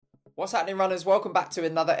What's happening, runners? Welcome back to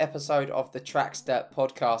another episode of the Trackster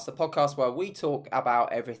podcast, the podcast where we talk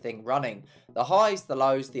about everything running, the highs, the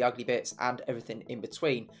lows, the ugly bits, and everything in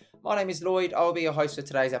between. My name is Lloyd. I'll be your host for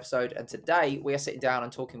today's episode, and today we are sitting down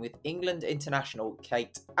and talking with England international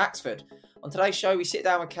Kate Axford. On today's show, we sit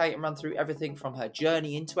down with Kate and run through everything from her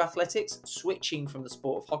journey into athletics, switching from the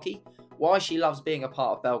sport of hockey, why she loves being a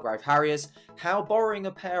part of Belgrave Harriers, how borrowing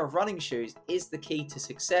a pair of running shoes is the key to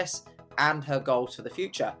success, and her goals for the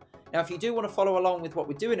future. Now, if you do want to follow along with what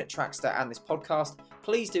we're doing at Trackster and this podcast,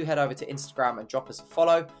 please do head over to Instagram and drop us a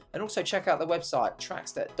follow. And also check out the website,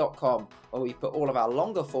 trackster.com, where we put all of our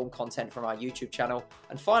longer form content from our YouTube channel.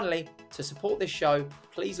 And finally, to support this show,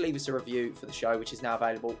 please leave us a review for the show, which is now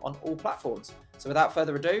available on all platforms. So without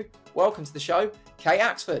further ado, welcome to the show, Kate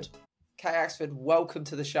Axford. Kate Axford, welcome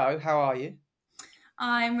to the show. How are you?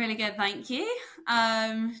 I'm really good, thank you.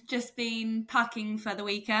 Just been packing for the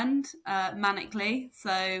weekend, manically,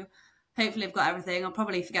 so hopefully I've got everything. I'll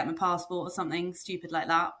probably forget my passport or something stupid like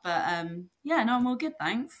that, but I'm all good,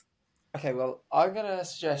 thanks. Okay, well, I'm going to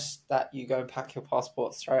suggest that you go and pack your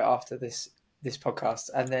passport straight after this podcast,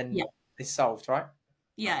 and then it's solved, right?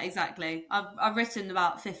 Yeah, exactly. I've written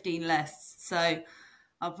about 15 lists, so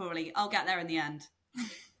I'll get there in the end.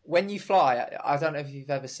 When you fly, I don't know if you've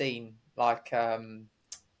ever seen like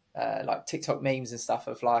TikTok memes and stuff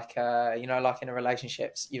of like in a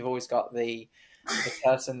relationships, you've always got the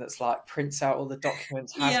person that's like prints out all the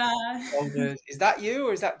documents. Is that you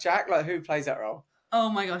or is that Jack? Like, who plays that role? Oh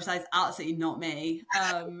my gosh, that is absolutely not me.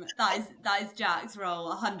 That is Jack's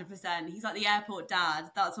role, 100%. He's like the airport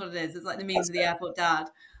dad. That's what it is. It's like the memes of the airport dad.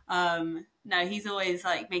 No, he's always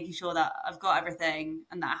like making sure that I've got everything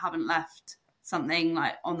and that I haven't left something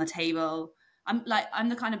like on the table. I'm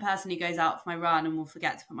the kind of person who goes out for my run and will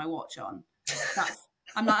forget to put my watch on.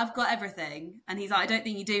 I'm like, I've got everything. And he's like, I don't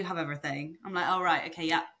think you do have everything. I'm like, oh, right, okay,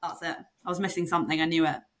 yeah, that's it. I was missing something. I knew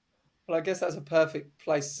it. Well, I guess that's a perfect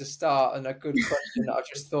place to start and a good question that I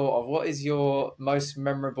just thought of. What is your most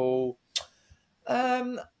memorable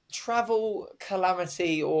travel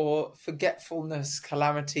calamity or forgetfulness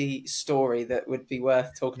calamity story that would be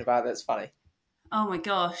worth talking about that's funny? Oh my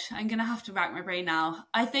gosh, I'm going to have to rack my brain now.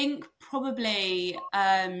 I think probably,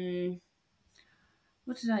 what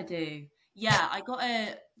did I do? Yeah, I got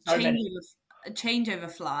a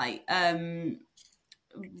changeover flight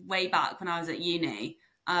way back when I was at uni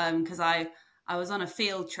because I was on a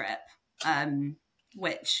field trip,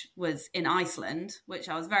 which was in Iceland, which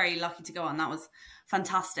I was very lucky to go on. That was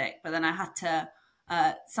fantastic. But then I had to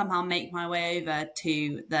somehow make my way over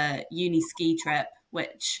to the uni ski trip,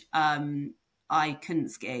 which I couldn't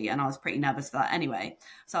ski and I was pretty nervous for that anyway.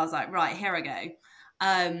 So I was like, right, here I go.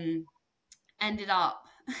 Ended up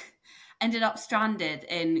stranded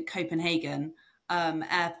in Copenhagen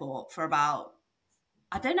airport for about,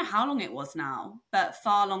 I don't know how long it was now, but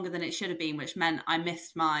far longer than it should have been, which meant I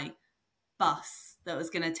missed my bus that was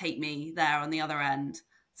going to take me there on the other end.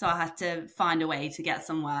 So I had to find a way to get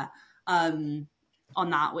somewhere on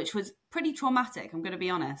that, which was pretty traumatic, I'm going to be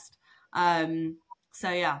honest. So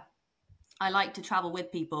yeah. I like to travel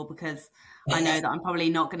with people because I know that I'm probably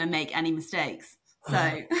not going to make any mistakes. So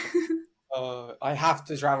I have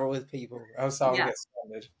to travel with people, else I'll get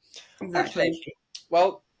stranded. Exactly. Okay.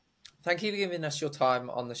 Well, thank you for giving us your time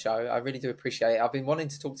on the show. I really do appreciate it. I've been wanting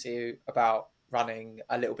to talk to you about running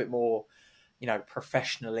a little bit more,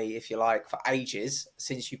 professionally, if you like, for ages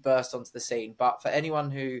since you burst onto the scene. But for anyone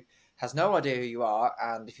who has no idea who you are,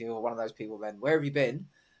 and if you're one of those people, then where have you been?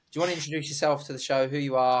 Do you want to introduce yourself to the show, who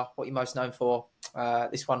you are, what you're most known for?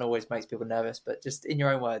 This one always makes people nervous, but just in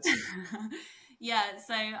your own words. Yeah,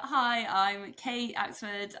 so hi, I'm Kate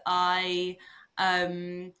Axford. I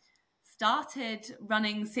started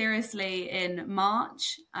running seriously in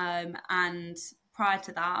March, and prior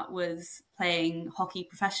to that was playing hockey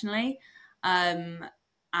professionally, and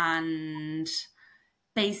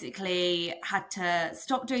basically had to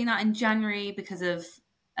stop doing that in January because of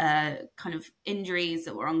kind of injuries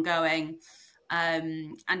that were ongoing,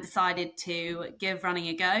 and decided to give running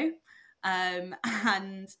a go.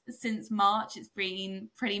 And since March, it's been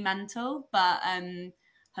pretty mental, but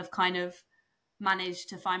have kind of managed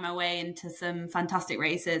to find my way into some fantastic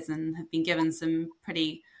races and have been given some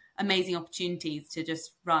pretty amazing opportunities to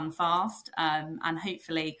just run fast, and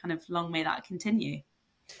hopefully kind of long may that continue.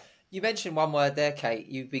 You mentioned one word there, Kate.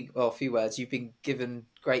 A few words. You've been given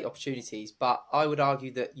great opportunities, but I would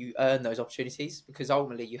argue that you earn those opportunities because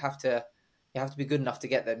ultimately you have to be good enough to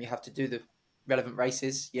get them. You have to do the relevant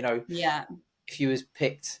races. Yeah. If you was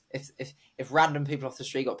picked, if random people off the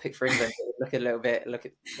street got picked for England, it would look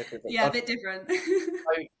a bit different.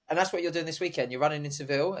 And that's what you're doing this weekend. You're running in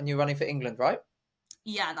Seville and you're running for England, right?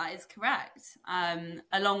 Yeah, that is correct.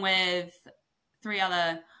 Along with three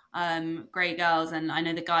other great girls, and I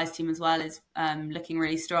know the guys' team as well is looking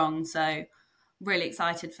really strong. So really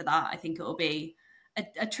excited for that. I think it will be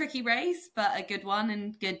a tricky race, but a good one,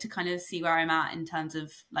 and good to kind of see where I'm at in terms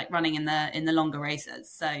of like running in the longer races.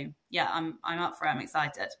 So yeah, I'm up for it. I'm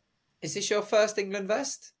excited. Is this your first England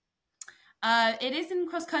vest? It is in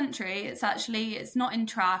cross country. It's not in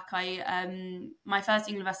track. My first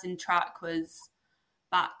England vest in track was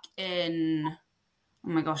back in, oh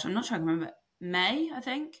my gosh, I'm not sure I can remember, May, I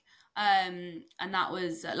think. And that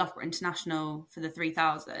was at Loughborough International for the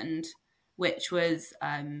 3000, which was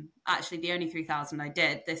actually the only 3000 I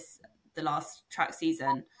did the last track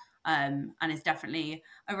season. And it's definitely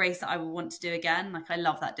a race that I will want to do again. Like, I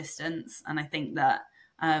love that distance, and I think that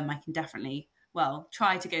I can definitely,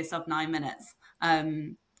 try to go sub 9 minutes,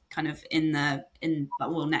 kind of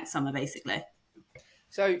next summer basically.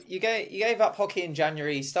 So you gave up hockey in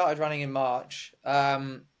January, started running in March.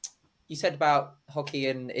 You said about hockey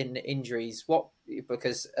and in injuries. What?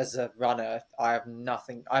 Because as a runner, I have no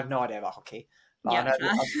idea about hockey. Like,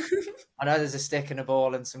 Yeah, I know there's a stick and a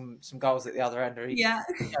ball and some goals at the other end of each. yeah.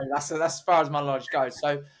 That's as far as my knowledge goes.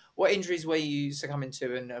 So, what injuries were you succumbing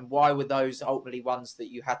to, and why were those ultimately ones that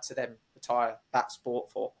you had to then retire that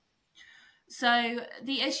sport for? So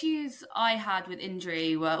the issues I had with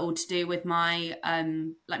injury were all to do with my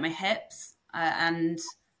my hips, and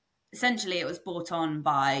essentially it was brought on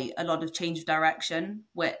by a lot of change of direction,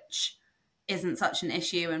 which isn't such an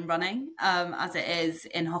issue in running as it is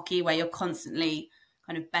in hockey, where you're constantly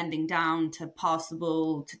kind of bending down to pass the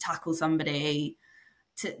ball, to tackle somebody,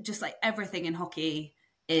 to just like everything in hockey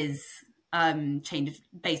is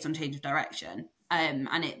based on change of direction,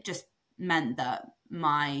 and it just meant that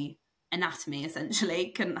my anatomy essentially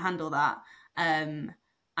couldn't handle that, and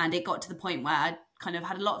it got to the point where I kind of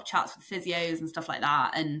had a lot of chats with physios and stuff like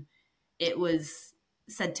that, and it was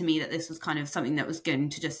said to me that this was kind of something that was going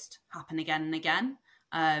to just happen again and again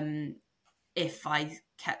if I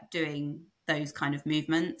kept doing those kind of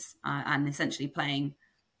movements and essentially playing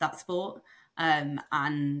that sport.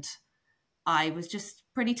 And I was just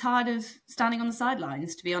pretty tired of standing on the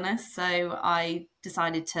sidelines, to be honest. So I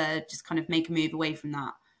decided to just kind of make a move away from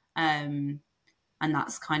that. And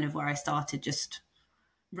that's kind of where I started just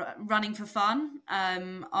running for fun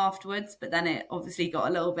afterwards. But then it obviously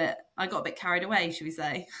I got a bit carried away, should we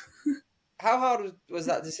say. How hard was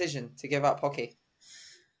that decision to give up hockey?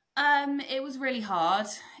 It was really hard.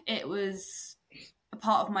 It was a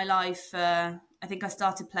part of my life. I think I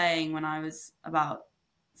started playing when I was about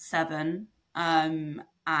 7, and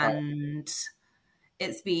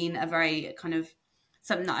it's been a very kind of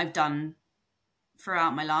something that I've done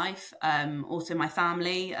throughout my life. Also, my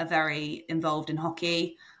family are very involved in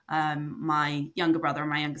hockey. My younger brother and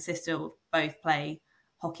my younger sister both play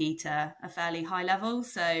hockey to a fairly high level,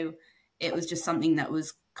 so it was just something that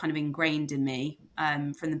was kind of ingrained in me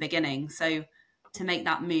from the beginning. So to make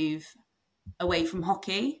that move away from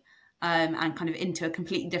hockey and kind of into a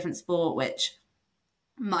completely different sport, which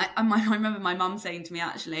I remember my mum saying to me,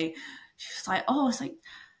 actually, she was like,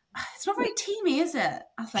 it's not very teamy, is it?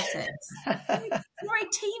 Athletics. It's not very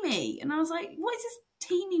teamy. And I was like, what is this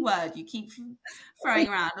teamy word you keep throwing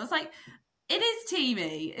around? I was like, it is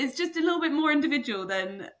teamy. It's just a little bit more individual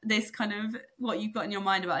than this kind of what you've got in your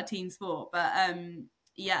mind about a team sport. But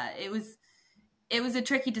yeah, it was a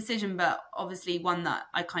tricky decision, but obviously one that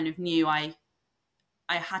I kind of knew I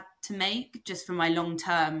had to make just for my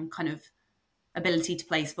long-term kind of ability to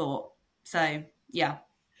play sport. So yeah.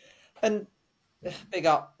 And big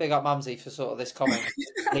up Mumsy for sort of this comment.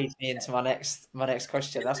 Leads me into my next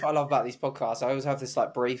question. That's what I love about these podcasts. I always have this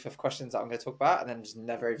like brief of questions that I'm going to talk about, and then just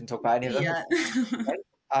never even talk about any of them.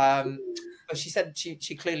 Yeah. But she said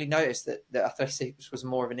she clearly noticed that athletics was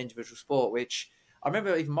more of an individual sport, which I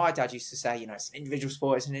remember even my dad used to say, it's an individual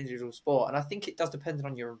sport, and I think it does depend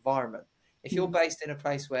on your environment. If you're based in a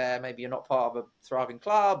place where maybe you're not part of a thriving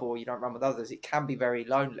club or you don't run with others, it can be very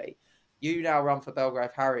lonely. You now run for Belgrave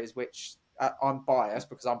Harriers, which I'm biased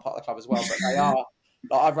because I'm part of the club as well, but they are,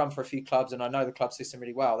 like, I've run for a few clubs and I know the club system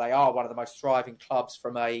really well. They are one of the most thriving clubs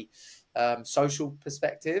from a social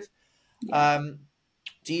perspective. Yeah.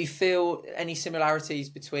 Do you feel any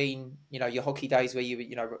similarities between, your hockey days where you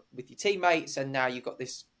with your teammates, and now you've got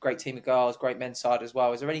this great team of girls, great men's side as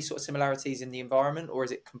well? Is there any sort of similarities in the environment, or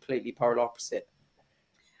is it completely polar opposite?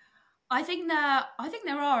 I think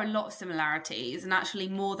there are a lot of similarities, and actually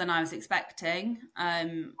more than I was expecting.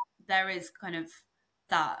 There is kind of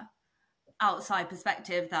that outside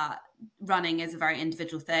perspective that running is a very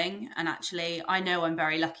individual thing, and actually I know I'm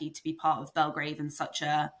very lucky to be part of Belgrave in such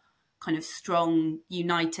a kind of strong,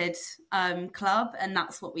 united club, and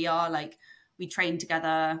that's what we are. Like, we train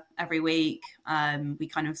together every week. We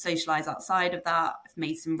kind of socialise outside of that. I've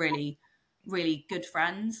made some really, really good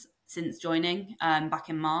friends since joining back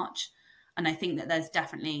in March. And I think that there's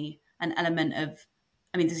definitely an element of,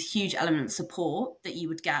 there's a huge element of support that you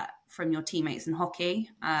would get from your teammates in hockey.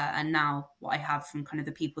 And now what I have from kind of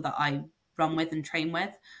the people that I run with and train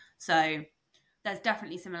with. So there's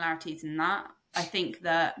definitely similarities in that. I think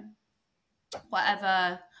that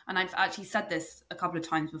whatever, and I've actually said this a couple of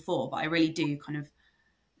times before, but I really do kind of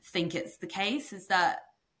think it's the case, is that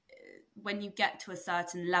when you get to a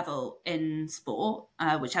certain level in sport,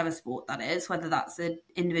 whichever sport that is, whether that's an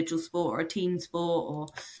individual sport or a team sport or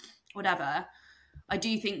whatever, I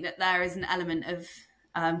do think that there is an element of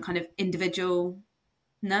kind of individualness.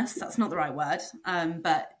 That's not the right word,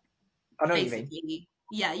 but I know what you mean.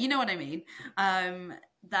 Yeah, you know what I mean.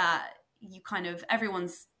 That you kind of,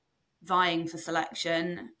 everyone's vying for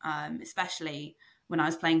selection, especially when I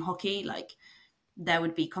was playing hockey. Like, there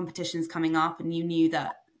would be competitions coming up and you knew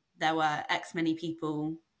that there were X many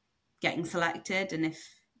people getting selected, and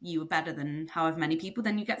if you were better than however many people,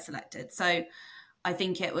 then you get selected. So I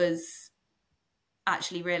think it was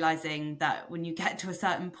actually realizing that when you get to a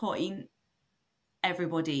certain point,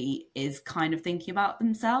 everybody is kind of thinking about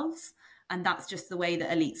themselves, and that's just the way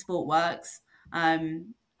that elite sport works.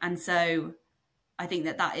 And so I think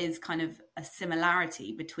that that is kind of a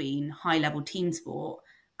similarity between high level team sport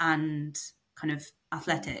and kind of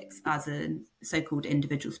athletics as a so-called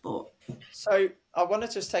individual sport. So I want to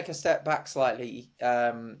just take a step back slightly.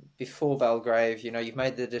 Before Belgrave, you've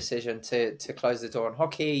made the decision to close the door on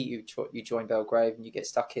hockey. You join Belgrave and you get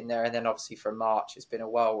stuck in there, and then obviously from March it's been a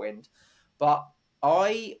whirlwind. But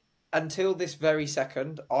until this very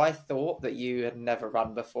second, I thought that you had never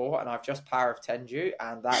run before, and I've just power of 10'd you,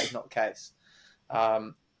 and that is not the case,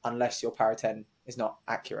 unless your power 10 is not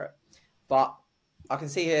accurate. But I can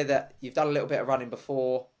see here that you've done a little bit of running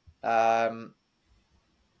before, a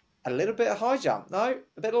little bit of high jump, a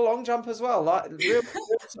bit of long jump as well, like real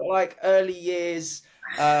sort of like early years,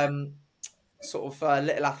 sort of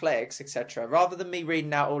little athletics, etc. Rather than me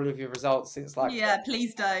reading out all of your results since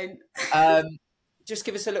please don't. Just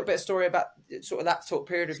give us a little bit of story about sort of that sort of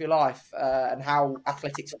period of your life and how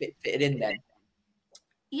athletics fitted in then.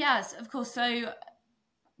 Yes, of course. So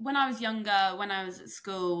when I was younger, when I was at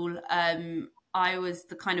school, I was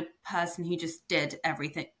the kind of person who just did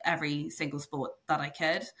every single sport that I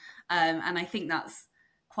could. And I think that's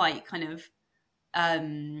quite kind of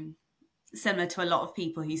similar to a lot of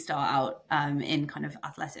people who start out in kind of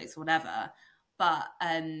athletics or whatever. But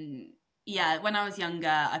when I was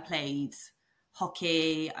younger, I played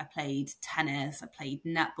hockey, I played tennis, I played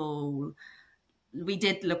netball. We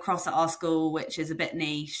did lacrosse at our school, which is a bit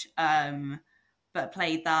niche, but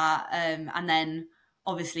played that. And then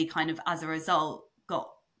obviously kind of as a result got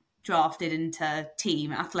drafted into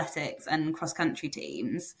team athletics and cross-country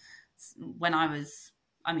teams when I was,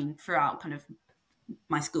 throughout kind of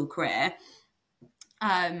my school career.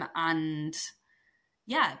 And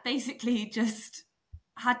yeah, basically just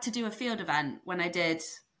had to do a field event when I did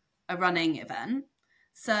a running event.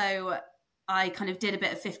 So I kind of did a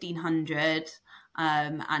bit of 1500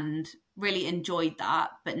 and really enjoyed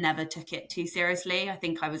that, but never took it too seriously. I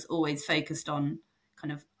think I was always focused on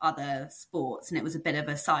kind of other sports, and it was a bit of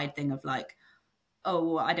a side thing of like,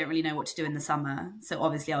 oh, I don't really know what to do in the summer, so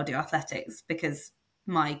obviously I'll do athletics because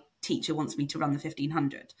my teacher wants me to run the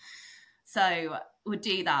 1500. So would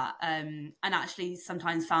do that, and actually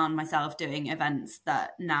sometimes found myself doing events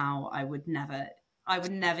that now I would never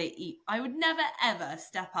ever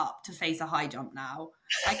step up to face a high jump now.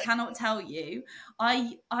 I cannot tell you.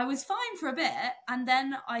 I was fine for a bit, and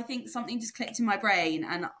then I think something just clicked in my brain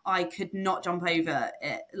and I could not jump over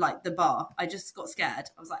it, like the bar. I just got scared.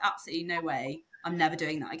 I was like, absolutely no way. I'm never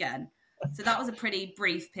doing that again. So that was a pretty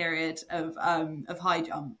brief period of high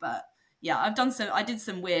jump. But yeah, I did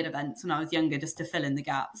some weird events when I was younger just to fill in the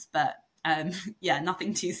gaps. But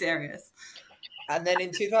nothing too serious. And then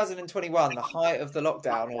in 2021, the height of the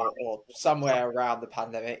lockdown, or somewhere around the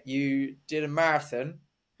pandemic, you did a marathon.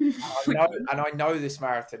 I know this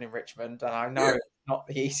marathon in Richmond, and I know it's not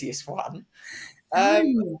the easiest one.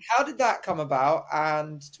 How did that come about?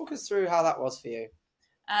 And talk us through how that was for you.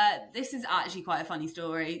 This is actually quite a funny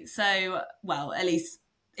story. So, well, at least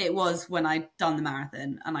it was when I'd done the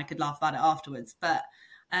marathon, and I could laugh about it afterwards. But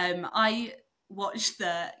I watched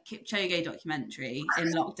the Kipchoge documentary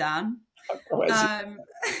in lockdown.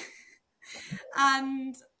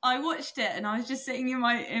 And I watched it, and I was just sitting in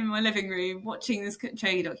my living room watching this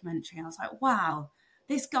Kipchoge documentary, and I was like, wow,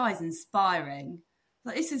 this guy's inspiring.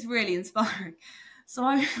 Like, this is really inspiring. So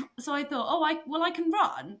I thought, I can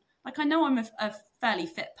run. Like, I know I'm a fairly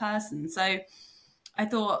fit person, so I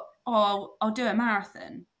thought, I'll do a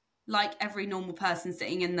marathon. Like every normal person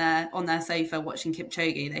sitting in there on their sofa watching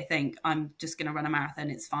Kipchoge, they think, I'm just going to run a marathon.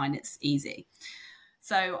 It's fine. It's easy.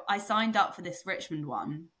 So I signed up for this Richmond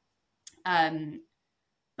one.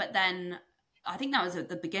 But then I think that was at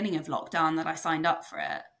the beginning of lockdown that I signed up for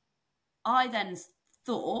it. I then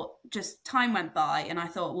thought, just time went by, and I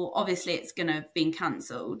thought, well, obviously it's going to have been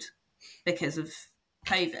cancelled because of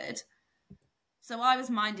COVID. So I was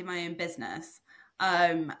minding my own business.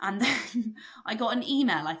 And then I got an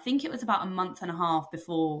email, I think it was about a month and a half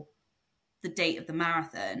before the date of the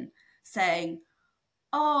marathon, saying,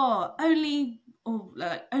 only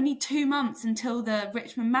 2 months until the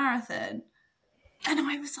Richmond Marathon. And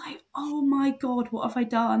I was like, oh my God, what have I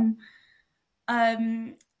done?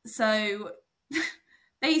 So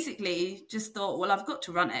basically just thought, well, I've got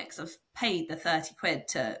to run it because I've paid the 30 quid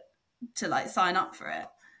to like sign up for it.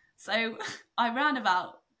 So I ran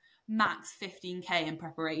about max 15k in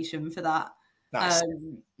preparation for that. Nice.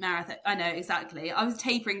 Marathon. I know, exactly. I was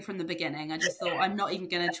tapering from the beginning. I just thought, I'm not even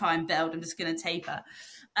going to try and build. I'm just going to taper.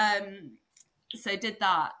 So did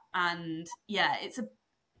that. And yeah,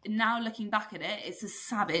 now looking back at it, it's a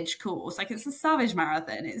savage course. Like, it's a savage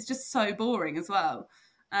marathon. It's just so boring as well.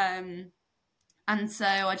 And so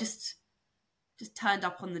I just turned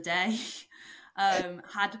up on the day. I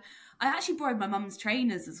actually borrowed my mum's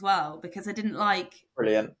trainers as well because I didn't like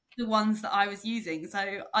Brilliant. the ones that I was using.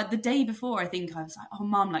 So the day before, I think I was like, oh,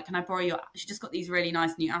 Mum, like, can I borrow she just got these really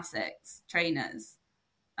nice new Asics trainers.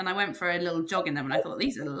 And I went for a little jog in them and I thought,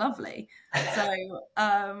 these are lovely. So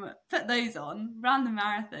put those on, ran the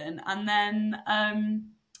marathon. And then,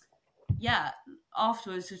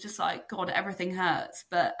 afterwards was just like, God, everything hurts.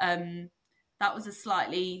 But that was a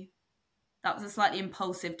slightly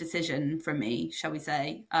impulsive decision from me, shall we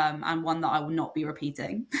say, and one that I will not be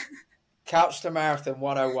repeating. Couch to Marathon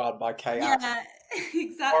 101 by Kate. Yeah,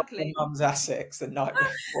 exactly. Mum's Asics the night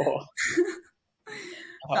before.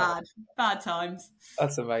 Bad times.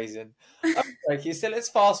 That's amazing. Okay, so let's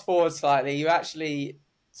fast forward slightly. You actually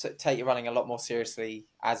take your running a lot more seriously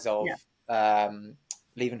as of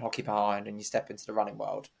leaving hockey behind and you step into the running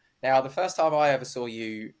world. Now, the first time I ever saw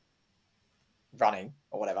you running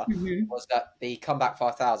or whatever was at the Comeback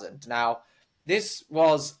 5000. Now, this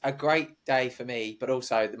was a great day for me, but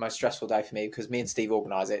also the most stressful day for me because me and Steve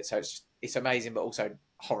organise it. So it's amazing, but also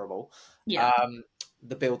horrible. Yeah.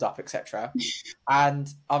 The build up, etc.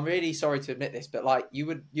 And I'm really sorry to admit this, but like you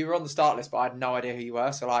were on the start list, but I had no idea who you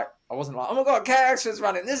were. So like I wasn't like, oh my God, Kate Axford's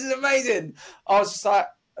running. This is amazing. I was just like,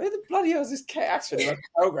 who the bloody hell is this Kate Axford?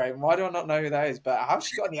 Why do I not know who that is? But how's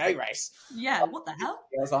she got in the A race? Yeah, what the hell?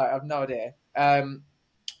 I was like, I have no idea.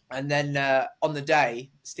 And then on the day,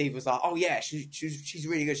 Steve was like, oh yeah, she's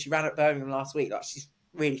really good. She ran at Birmingham last week. Like, she's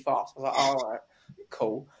really fast. I was like, oh, all right,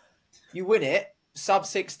 cool. You win it, sub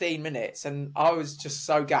 16 minutes. And I was just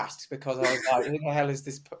so gassed because I was like, who the hell is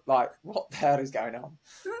this? Like, what the hell is going on?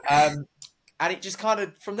 And it just kind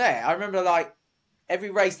of, from there, I remember like every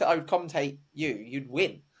race that I would commentate you'd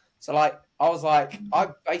win. So like, I was like, I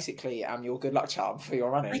basically am your good luck charm for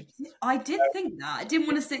your running. I did think that. I didn't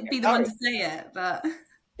want to be the one to say it, but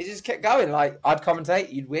it just kept going. Like, I'd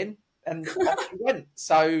commentate, you'd win, and off you went.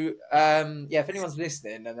 So, if anyone's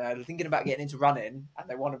listening and they're thinking about getting into running and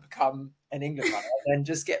they want to become an England runner, then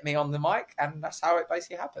just get me on the mic, and that's how it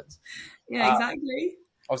basically happens. Yeah, exactly.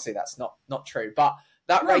 Obviously, that's not true, but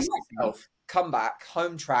that race itself, Comeback,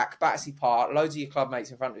 home track, Battersea Park, loads of your club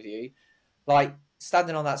mates in front of you, like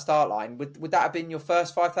standing on that start line. Would that have been your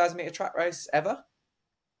first 5,000 meter track race ever?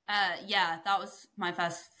 Yeah, that was my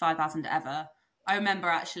first 5,000 ever. I remember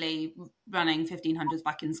actually running 1500s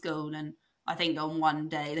back in school, and I think on one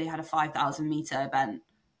day they had a 5,000 meter event,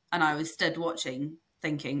 and I was stood watching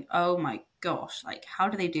thinking, oh my gosh, like, how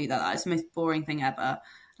do they do that? That's the most boring thing ever.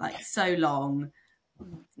 Like, so long,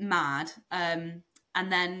 mad. And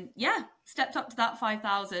then, stepped up to that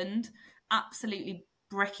 5,000, absolutely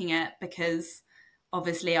bricking it because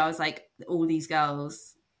obviously I was like, all these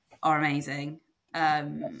girls are amazing.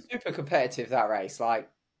 Super competitive, that race. Like,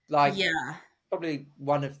 yeah. Probably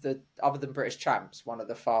one of the, other than British Champs, one of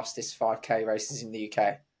the fastest 5K races in the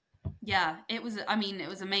UK. Yeah, it was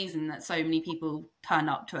amazing that so many people turned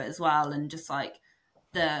up to it as well. And just like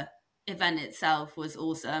the event itself was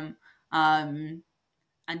awesome. And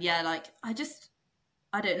yeah, like, I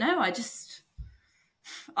don't know. I just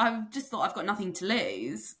thought I've got nothing to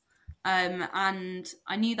lose. And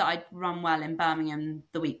I knew that I'd run well in Birmingham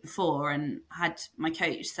the week before and had my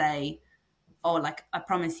coach say, oh, like, I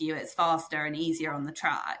promise you it's faster and easier on the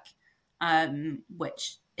track,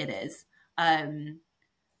 which it is.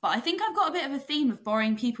 But I think I've got a bit of a theme of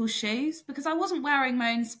borrowing people's shoes because I wasn't wearing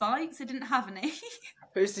my own spikes. I didn't have any.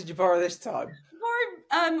 Whose did you borrow this time?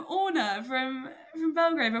 Borrowed Orna from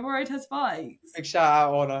Belgrave. I borrowed her spikes. Big shout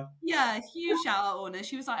out, Orna. Yeah, huge shout out Orna.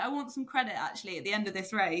 She was like, I want some credit actually at the end of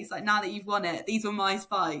this race. Like, now that you've won it, these were my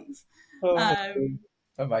spikes. Oh,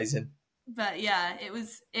 amazing. But yeah, it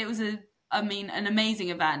was an amazing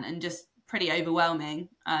event and just pretty overwhelming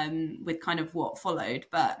with kind of what followed.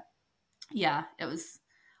 But yeah, it was.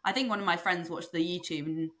 I think one of my friends watched the YouTube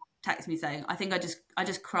and texted me saying, I think I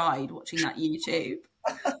just cried watching that YouTube.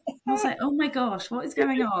 I was like, oh my gosh, what is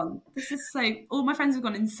going on? This is so, all my friends have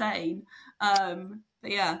gone insane. But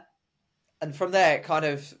yeah. And from there, kind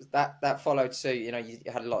of that followed suit. You know, you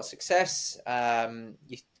had a lot of success.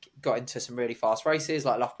 You got into some really fast races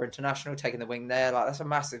like Loughborough International, taking the wing there. Like, that's a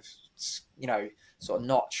massive, you know, sort of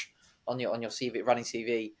notch on your CV, running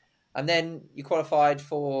CV. And then you qualified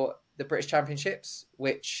for the British Championships,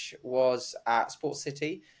 which was at Sports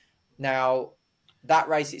City. Now, that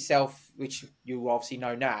race itself, which you obviously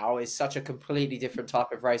know now, is such a completely different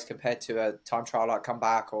type of race compared to a time trial like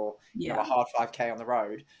Comeback or you know, a hard 5K on the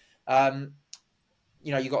road.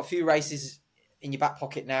 You know, you've got a few races in your back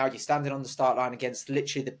pocket now. You're standing on the start line against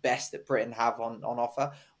literally the best that Britain have on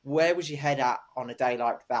offer. Where was your head at on a day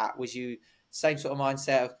like that? Was you same sort of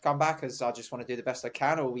mindset of Comeback as I just want to do the best I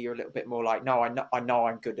can, or were you a little bit more like, no, I know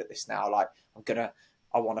I'm good at this now. Like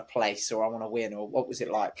I want to place or I want to win, or what was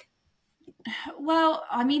it like? Well,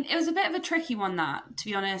 I mean, it was a bit of a tricky one, that, to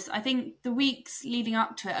be honest. I think the weeks leading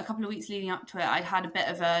up to it, a couple of weeks leading up to it, I'd had a bit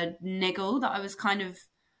of a niggle that I was kind of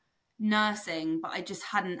nursing, but I just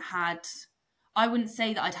hadn't had, I wouldn't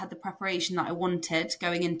say that I'd had the preparation that I wanted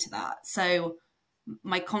going into that. So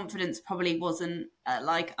my confidence probably wasn't at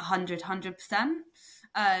like 100%.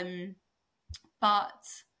 But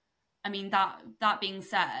I mean, that being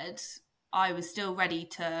said, I was still ready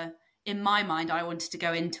to, in my mind, I wanted to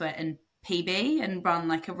go into it and PB and run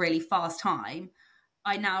like a really fast time.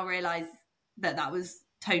 I now realise that was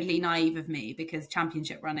totally naive of me because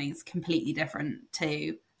championship running is completely different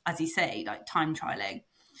to, as you say, like time trialing.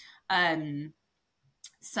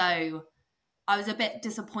 So I was a bit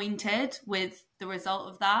disappointed with the result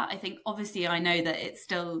of that. I think obviously I know that it's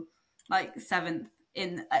still like seventh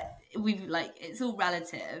in, we've like, it's all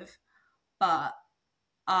relative, but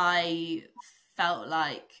I felt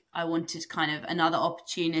like I wanted kind of another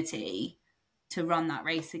opportunity to run that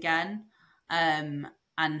race again. And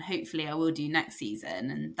hopefully I will do next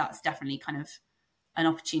season. And that's definitely kind of an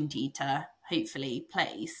opportunity to hopefully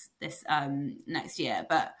place this next year.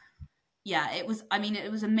 But yeah, it was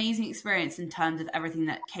amazing experience in terms of everything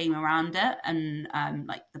that came around it and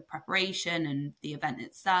like the preparation and the event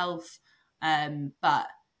itself. But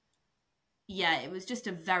yeah, it was just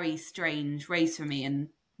a very strange race for me and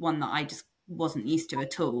one that I just wasn't used to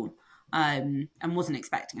at all and wasn't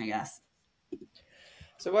expecting, I guess.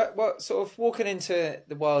 So what sort of walking into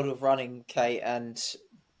the world of running, Kate, and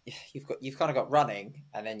you've kind of got running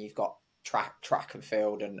and then you've got track and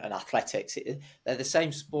field and athletics. They're the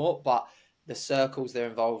same sport, but the circles they're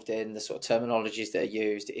involved in, the sort of terminologies that are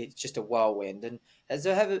used, it's just a whirlwind. And has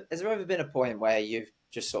there ever been a point where you've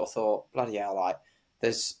just sort of thought, bloody hell, like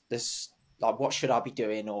there's like, what should I be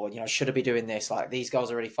doing? Or, you know, should I be doing this? Like, these guys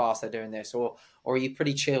are really fast, they're doing this. Or are you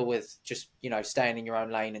pretty chill with just, you know, staying in your own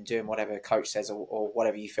lane and doing whatever a coach says or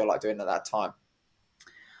whatever you feel like doing at that time?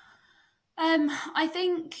 I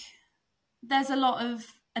think there's a lot of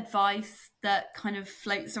advice that kind of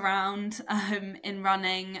floats around in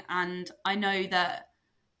running. And I know that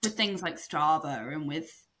with things like Strava and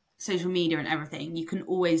with social media and everything, you can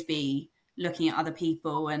always be looking at other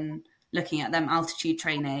people and looking at them altitude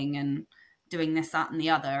training and doing this, that, and the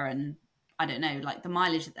other, and I don't know, like the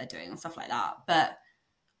mileage that they're doing and stuff like that. But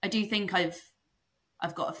I do think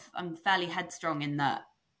I'm fairly headstrong in that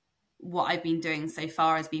what I've been doing so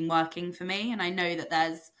far has been working for me, and I know that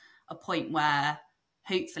there's a point where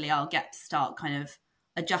hopefully I'll get to start kind of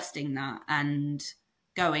adjusting that and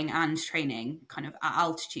going and training kind of at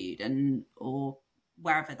altitude and or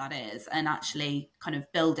wherever that is, and actually kind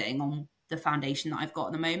of building on the foundation that I've got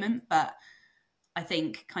at the moment. But I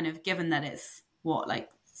think kind of given that it's like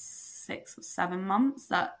 6 or 7 months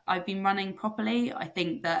that I've been running properly, I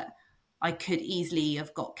think that I could easily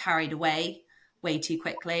have got carried away way too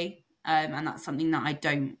quickly. And that's something that I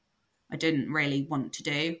didn't really want to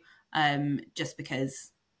do, just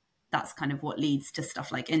because that's kind of what leads to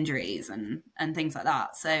stuff like injuries and things like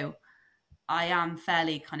that. So I am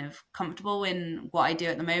fairly kind of comfortable in what I do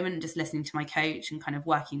at the moment, just listening to my coach and kind of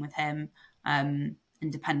working with him, and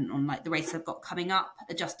dependent on like the race I've got coming up,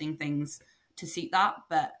 adjusting things to suit that.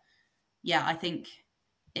 But yeah, I think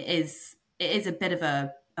it it is a bit of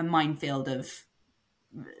a minefield of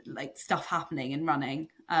like stuff happening and running,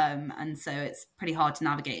 and so it's pretty hard to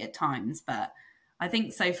navigate at times, but I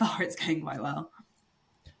think so far it's going quite well.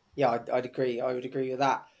 Yeah, I'd agree. I would agree with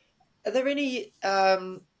that. Are there any?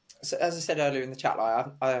 So as I said earlier in the chat, like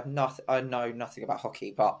I have nothing. I know nothing about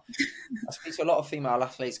hockey, but I speak to a lot of female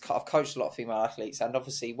athletes. I've coached a lot of female athletes, and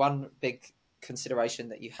obviously one big consideration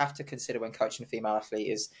that you have to consider when coaching a female athlete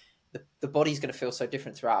is the body's going to feel so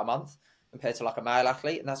different throughout a month compared to like a male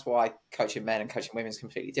athlete, and that's why coaching men and coaching women is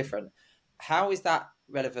completely different. How is that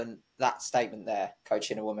relevant? That statement there,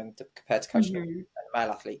 coaching a woman compared to coaching a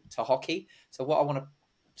male athlete to hockey. So what I want to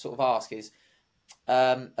sort of ask is,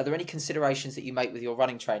 are there any considerations that you make with your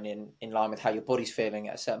running training in line with how your body's feeling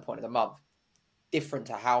at a certain point of the month, different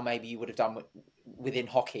to how maybe you would have done within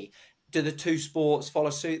hockey? Do the two sports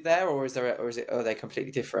follow suit there, or are they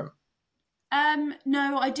completely different?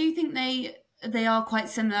 No, I do think they are quite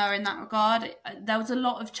similar in that regard. There was a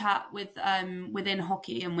lot of chat within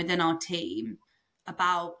hockey and within our team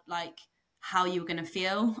about like how you were going to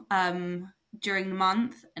feel during the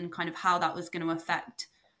month and kind of how that was going to affect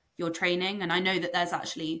your training. And I know that there's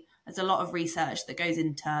a lot of research that goes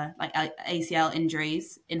into like ACL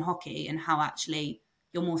injuries in hockey and how actually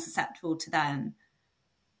you're more susceptible to them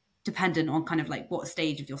dependent on kind of like what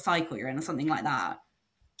stage of your cycle you're in or something like that.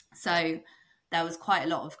 So there was quite a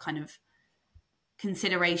lot of kind of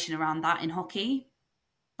consideration around that in hockey.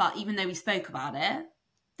 But even though we spoke about it,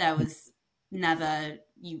 there was never,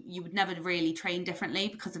 you would never really train differently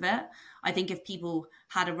because of it. I think if people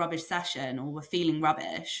had a rubbish session or were feeling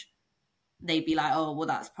rubbish, they'd be like, oh, well,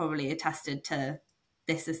 that's probably attested to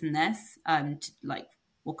this, and this, to like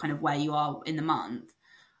what kind of where you are in the month.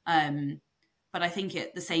 But I think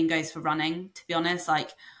the same goes for running, to be honest.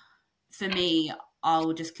 Like for me,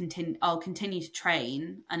 I'll continue to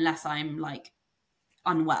train unless I'm like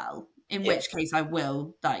unwell, in which case I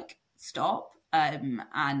will like stop.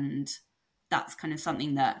 And that's kind of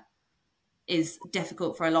something that is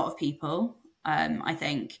difficult for a lot of people. I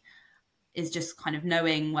think is just kind of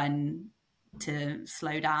knowing when to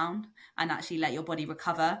slow down and actually let your body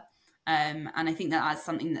recover. And I think that that's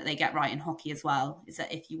something that they get right in hockey as well, is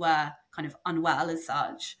that if you were kind of unwell as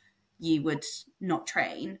such, you would not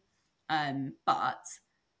train. But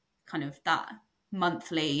kind of that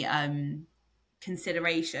monthly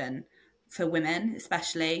consideration for women,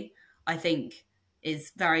 especially, I think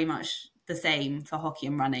is very much the same for hockey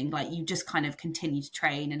and running. Like you just kind of continue to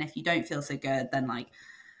train, and if you don't feel so good, then like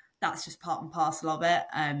that's just part and parcel of it.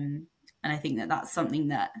 And I think that that's something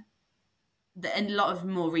that and a lot of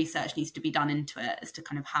more research needs to be done into it as to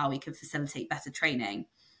kind of how we can facilitate better training.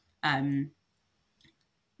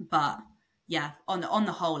 But yeah, on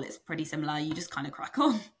the whole, it's pretty similar. You just kind of crack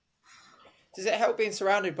on. Does it help being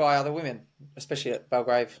surrounded by other women, especially at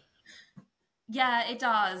Belgrave? Yeah, it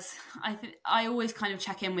does. I always kind of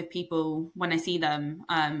check in with people when I see them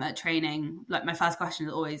at training. Like my first question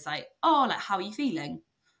is always like, "Oh, like how are you feeling?"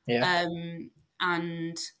 Yeah.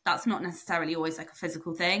 And that's not necessarily always like a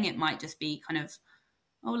physical thing. It might just be kind of,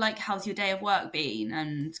 "Oh, like how's your day of work been?"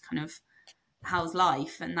 and kind of how's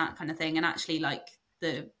life and that kind of thing. And actually, like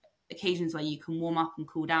the occasions where you can warm up and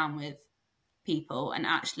cool down with people and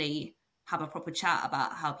actually have a proper chat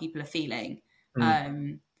about how people are feeling.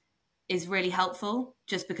 Is really helpful,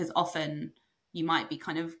 just because often you might be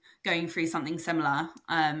kind of going through something similar,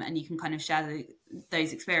 and you can kind of share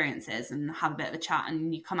those experiences and have a bit of a chat,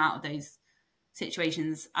 and you come out of those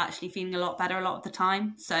situations actually feeling a lot better a lot of the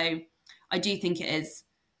time. So I do think it is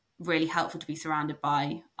really helpful to be surrounded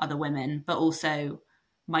by other women, but also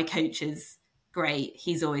my coach is great.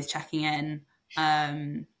 He's always checking in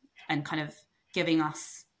and kind of giving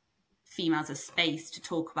us females a space to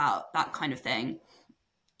talk about that kind of thing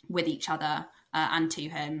with each other and to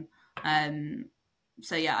him.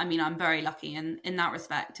 So yeah, I mean, I'm very lucky in that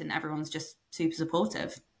respect, and everyone's just super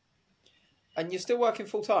supportive. And you're still working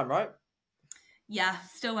full time, right? Yeah,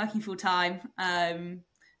 still working full time.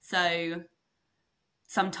 So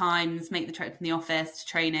sometimes make the trip from the office to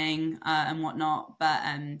training and whatnot, but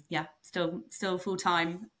yeah, still full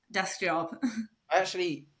time desk job. I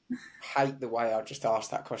actually hate the way I just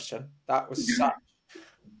asked that question. That was such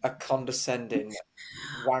a condescending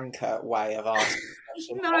wanker way of asking a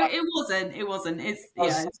question. No, it wasn't. It's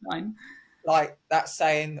fine. Like that's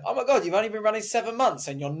saying, "Oh my god, you've only been running 7 months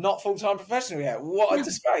and you're not full-time professional yet. What a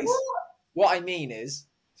disgrace." What I mean is,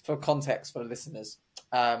 for context for the listeners,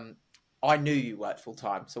 I knew you worked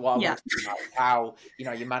full-time. So what I wanted to know is how,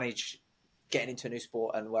 you manage getting into a new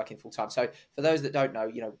sport and working full-time. So for those that don't know,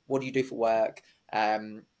 what do you do for work?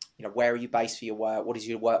 Where are you based for your work? What does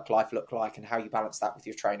your work life look like, and how you balance that with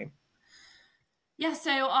your training? Yeah,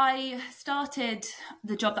 so I started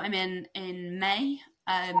the job that I'm in May,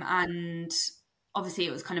 and obviously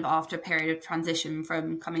it was kind of after a period of transition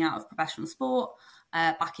from coming out of professional sport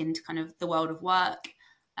back into kind of the world of work,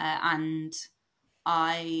 and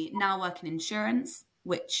I now work in insurance,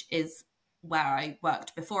 which is where I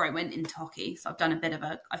worked before I went into hockey. So I've done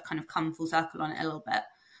I've kind of come full circle on it a little bit.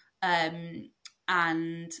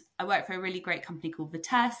 And I work for a really great company called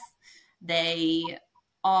Vitesse. They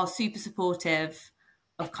are super supportive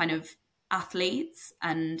of kind of athletes,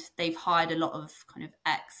 and they've hired a lot of kind of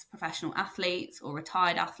ex-professional athletes or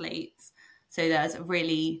retired athletes. So there's a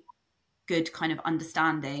really good kind of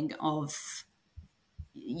understanding of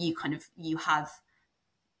you have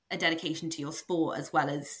a dedication to your sport as well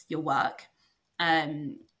as your work.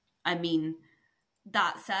 I mean,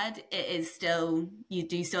 that said, it is still, you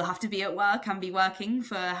do still have to be at work and be working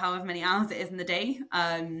for however many hours it is in the day.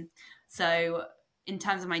 So in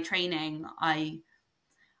terms of my training, I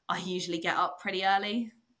usually get up pretty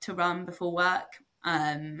early to run before work.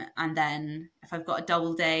 And then if I've got a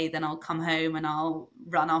double day, then I'll come home and I'll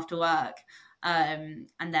run after work. And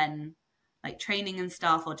then like training and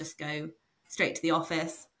stuff, I'll just go straight to the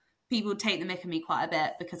office. People take the mick of me quite a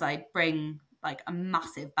bit because I bring like a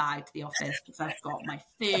massive bag to the office because I've got my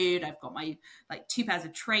food, I've got my like 2 pairs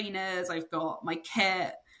of trainers, I've got my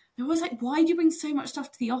kit. They're always like, why do you bring so much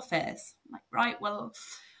stuff to the office? I'm like, right, well,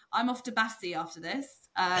 I'm off to Battersea after this.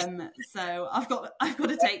 So I've got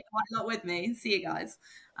to take quite a lot with me. See you guys.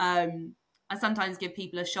 I sometimes give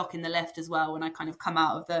people a shock in the lift as well when I kind of come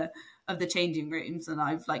out of the changing rooms and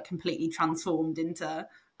I've like completely transformed into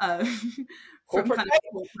from Corporate kind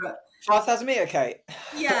of corporate 5,000 meter, Kate.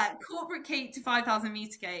 Yeah, corporate Kate to 5,000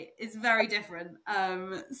 meter Kate is very different.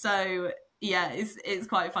 So yeah, it's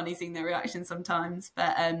quite funny seeing their reactions sometimes.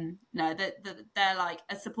 But no, they're like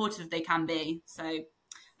as supportive as they can be. So,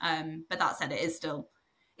 but that said, it's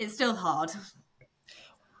still hard.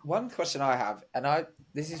 One question I have, and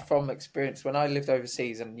this is from experience when I lived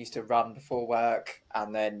overseas and used to run before work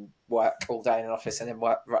and then work all day in an office and then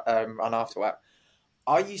run after work.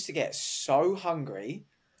 I used to get so hungry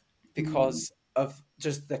because of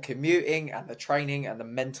just the commuting and the training and the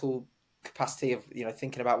mental capacity of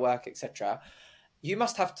thinking about work, etc. You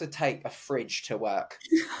must have to take a fridge to work.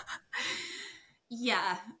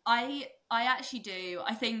 Yeah, I actually do.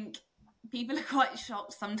 I think people are quite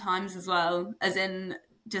shocked sometimes as well, as in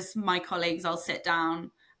just my colleagues, I'll sit down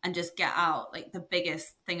and just get out like the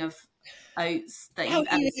biggest thing of oats that you've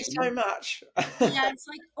ever seen. So much. Yeah, it's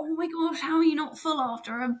like, oh my gosh, how are you not full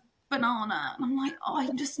after a banana? And I'm like, oh,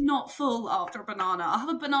 I'm just not full after a banana. I have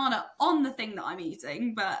a banana on the thing that I'm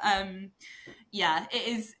eating, but yeah,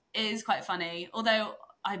 it is quite funny. Although,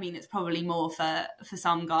 I mean, it's probably more for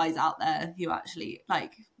some guys out there who actually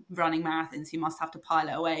like running marathons who must have to pile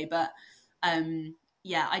it away. But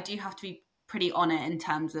yeah, I do have to be pretty on it in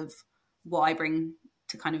terms of what I bring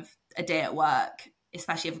to kind of a day at work,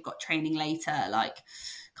 especially if I've got training later, like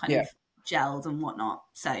kind of gels and whatnot.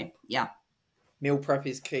 So yeah. Meal prep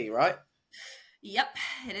is key, right? Yep,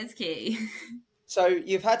 it is key. So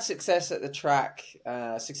you've had success at the track,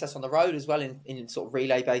 success on the road as well in sort of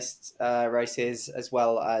relay-based races, as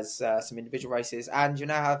well as some individual races, and you're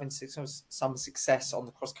now having some success on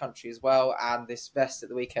the cross-country as well, and this vest at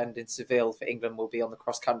the weekend in Seville for England will be on the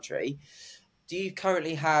cross-country. Do you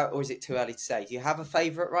currently have, or is it too early to say, do you have a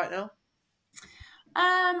favourite right now?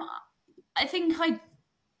 I think I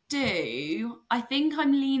do. I think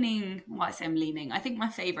I'm leaning, well, I say I'm leaning, I think my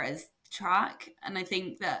favourite is track, and I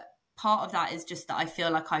think that part of that is just that I feel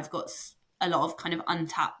like I've got a lot of kind of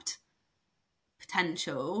untapped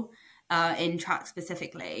potential in track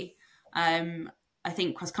specifically. I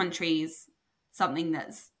think cross country is something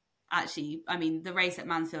that's actually, I mean, the race at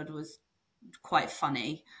Mansfield was quite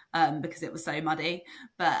funny because it was so muddy,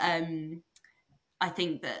 but I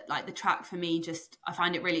think that like the track for me, just I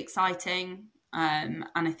find it really exciting, and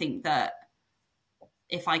I think that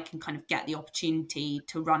if I can kind of get the opportunity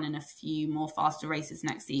to run in a few more faster races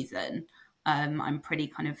next season, I'm pretty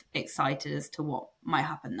kind of excited as to what might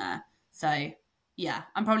happen there. So yeah,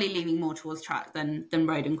 I'm probably leaning more towards track than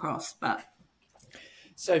road and cross. But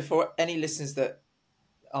so for any listeners that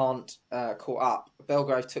aren't caught up,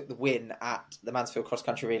 Belgrave took the win at the Mansfield Cross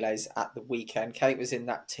Country Relays at the weekend. Kate was in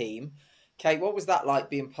that team. Kate, what was that like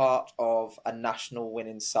being part of a national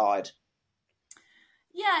winning side?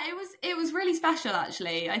 Yeah, it was really special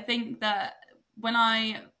actually. I think that when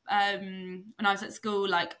I was at school,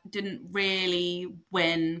 like didn't really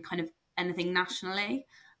win kind of anything nationally.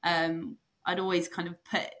 I'd always kind of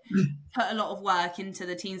put a lot of work into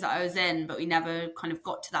the teams that I was in, but we never kind of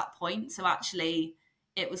got to that point. So actually,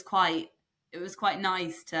 it was quite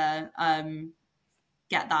nice to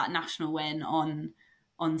get that national win on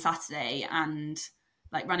Saturday, and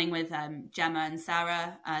like running with Gemma and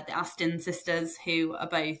Sarah, the Aston sisters, who are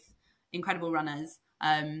both incredible runners,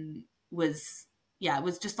 was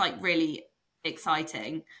just like really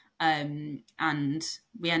exciting, and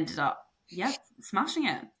we ended up smashing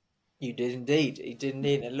it. You did indeed. You did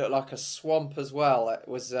indeed. It looked like a swamp as well. It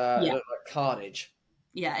was it looked like carnage.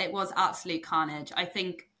 Yeah, it was absolute carnage. I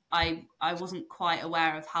think I wasn't quite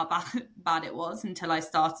aware of how bad it was until I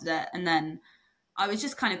started it, and then I was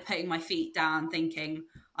just kind of putting my feet down, thinking,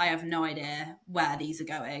 I have no idea where these are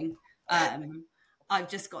going. I've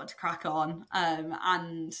just got to crack on.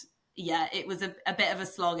 And yeah, it was a bit of a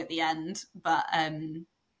slog at the end, but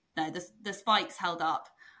no, the spikes held up.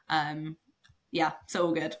 So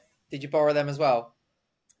all good. Did you borrow them as well?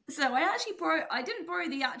 So I didn't borrow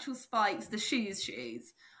the actual spikes, the shoes,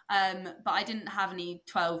 but I didn't have any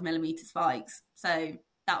 12mm spikes. So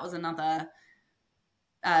that was another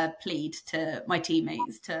plead to my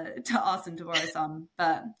teammates to ask them to borrow some.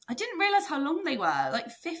 But I didn't realise how long they were, like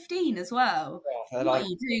 15 as well. What are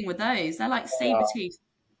you doing with those? They're like saber tooth.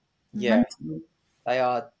 Yeah, they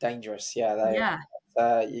are dangerous. Yeah,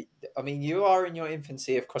 I mean, you are in your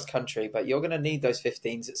infancy of cross country, but you're going to need those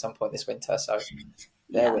 15s at some point this winter. So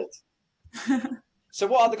there it is. So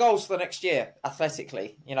what are the goals for the next year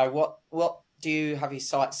athletically? You know, what do you have your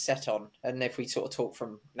sights set on? And if we sort of talk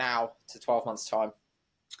from now to 12 months time.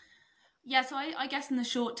 Yeah, so I guess in the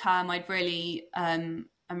short term, I'm really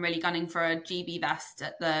gunning for a GB vest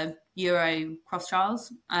at the Euro Cross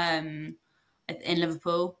Trials in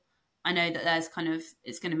Liverpool. I know that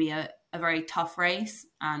it's going to be a very tough race,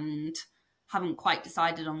 and haven't quite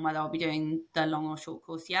decided on whether I'll be doing the long or short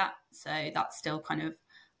course yet. So that's still kind of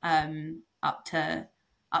up to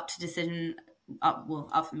decision, up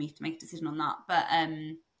for me to make a decision on that. But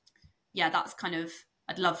that's kind of,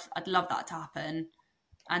 I'd love that to happen.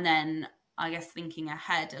 And then I guess thinking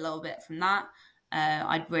ahead a little bit from that,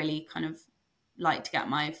 I'd really kind of like to get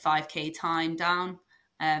my 5K time down,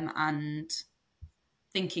 and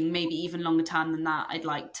thinking maybe even longer term than that, I'd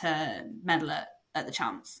like to medal at the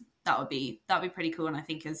champs. That'd be pretty cool, and I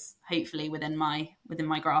think is hopefully within my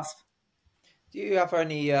grasp. Do you have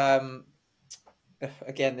any? Again,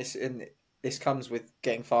 this comes with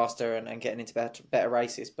getting faster and getting into better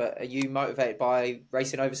races. But are you motivated by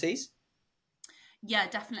racing overseas? Yeah,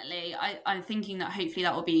 definitely. I'm thinking that hopefully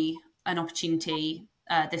that will be an opportunity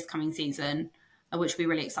this coming season, which will be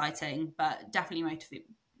really exciting. But definitely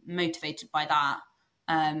motivated by that,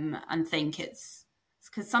 and think it's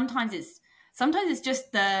because sometimes it's just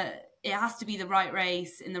it has to be the right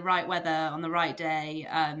race in the right weather on the right day.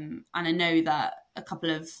 And I know that a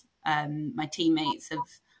couple of my teammates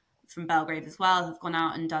from Belgrave as well have gone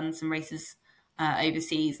out and done some races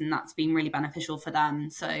overseas, and that's been really beneficial for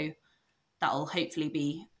them. So that'll hopefully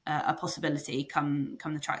be a possibility come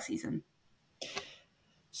the track season.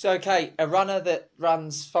 So, Kate, a runner that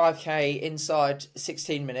runs 5K inside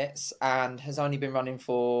 16 minutes and has only been running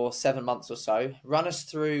for 7 months or so, run us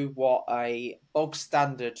through what a bog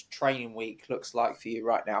standard training week looks like for you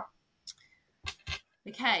right now.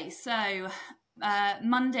 Okay, so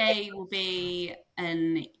Monday will be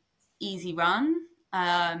an easy run,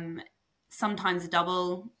 sometimes a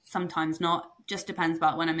double, sometimes not. Just depends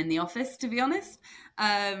about when I'm in the office, to be honest.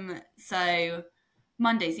 So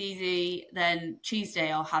Monday's easy. Then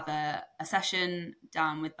Tuesday I'll have a session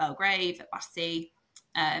down with Belgrave at Battersea,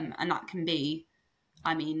 and that can be,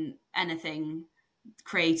 I mean, anything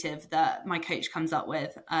creative that my coach comes up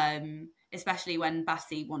with, especially when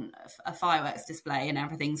Battersea want a fireworks display and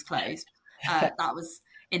everything's closed. That was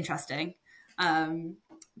interesting.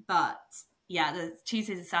 But yeah, the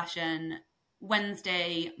Tuesday's a session.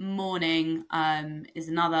 Wednesday morning is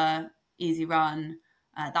another easy run.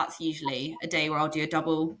 That's usually a day where I'll do a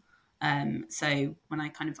double. So when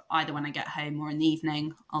I either when I get home or in the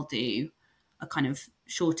evening, I'll do a kind of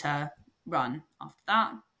shorter run after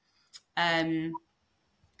that.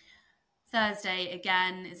 Thursday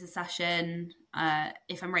again is a session.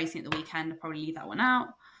 If I'm racing at the weekend, I'll probably leave that one out.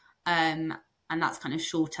 And that's kind of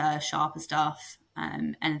shorter, sharper stuff.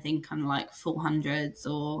 Anything kind of like 400s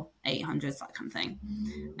or 800s, that kind of thing.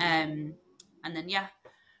 And then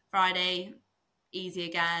Friday easy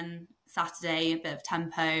again, Saturday a bit of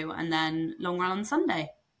tempo, and then long run on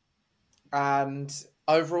Sunday. And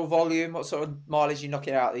overall volume, what sort of mileage are you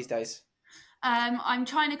knocking out these days? I'm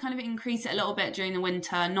trying to kind of increase it a little bit during the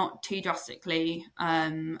winter, not too drastically,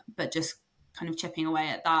 but just kind of chipping away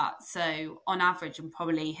at that. So on average, I'm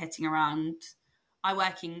probably hitting around. I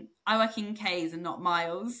work in Ks and not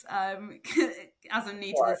miles, as I'm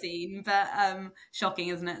new to the scene, but shocking,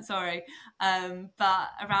 isn't it? Sorry, but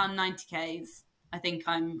around 90 Ks I think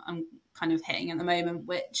I'm kind of hitting at the moment,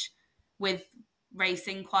 which with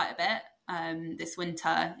racing quite a bit this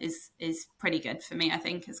winter is pretty good for me. I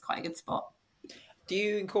think it's quite a good spot. Do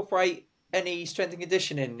you incorporate any strength and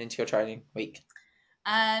conditioning into your training week?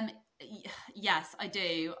 Yes, I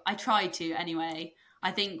do. I try to anyway.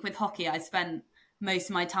 I think with hockey, I spent most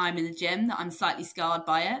of my time in the gym that I'm slightly scarred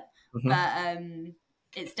by it. But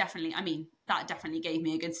it's definitely, I mean, that definitely gave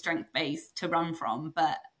me a good strength base to run from.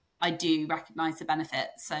 But I do recognise the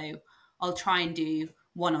benefits. So I'll try and do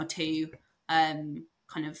one or two kind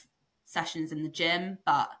of sessions in the gym,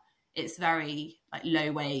 but it's very like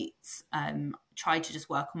low weights. Try to just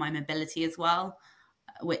work on my mobility as well,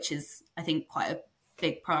 which is, I think, quite a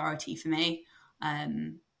big priority for me.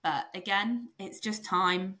 But again, it's just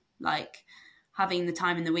time, like having the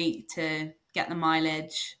time in the week to get the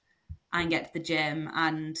mileage and get to the gym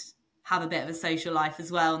and have a bit of a social life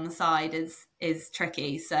as well on the side is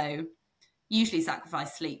tricky. So usually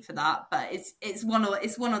sacrifice sleep for that, but it's one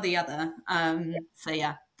or the other. So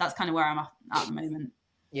yeah, that's kind of where I'm at the moment.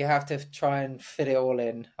 You have to try and fit it all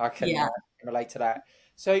in. I can relate to that.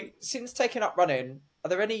 So since taking up running, are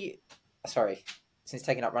there any? Sorry, since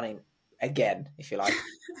taking up running again, if you like,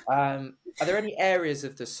 are there any areas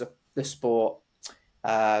of the sport,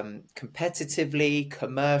 competitively,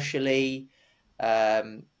 commercially?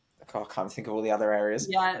 I can't think of all the other areas.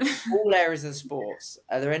 Yeah. All areas of the sports.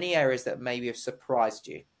 Are there any areas that maybe have surprised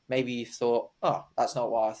you? Maybe you thought, oh, that's not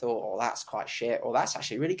what I thought, or that's quite shit, or that's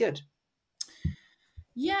actually really good.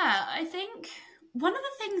 Yeah, I think one of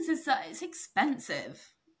the things is that it's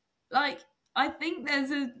expensive. Like, I think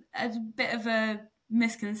there's a bit of a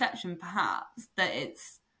misconception, perhaps, that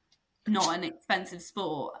it's not an expensive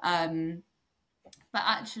sport. But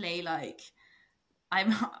actually, like, I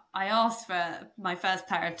asked for my first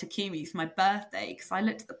pair of takumis for my birthday because I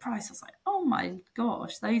looked at the price. I was like, oh my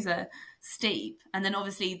gosh, those are steep. And then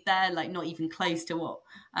obviously they're like not even close to what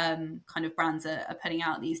kind of brands are putting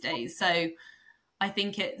out these days. So I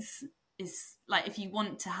think it's like if you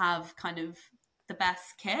want to have kind of the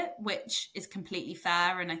best kit, which is completely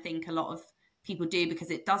fair, and I think a lot of people do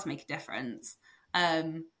because it does make a difference.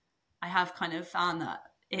 I have kind of found that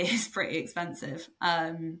it is pretty expensive.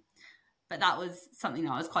 But that was something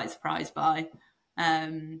that I was quite surprised by.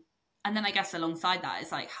 And then I guess alongside that is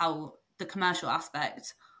like how the commercial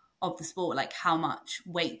aspect of the sport, like how much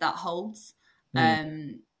weight that holds.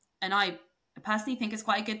 And I personally think it's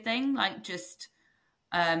quite a good thing. Like just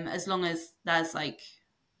as long as there's like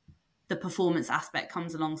the performance aspect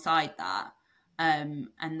comes alongside that, and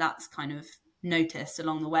that's kind of noticed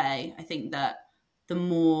along the way. I think that the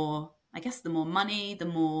more money, the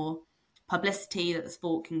more publicity that the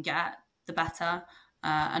sport can get, the better.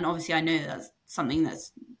 And obviously, I know that's something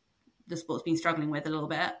that's the sport's been struggling with a little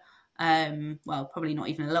bit. Well, probably not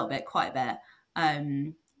even a little bit, quite a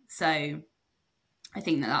bit. So I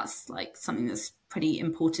think that that's like something that's pretty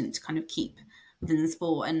important to kind of keep within the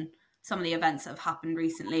sport. And some of the events that have happened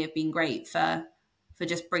recently have been great for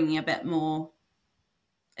just bringing a bit more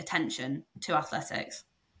attention to athletics.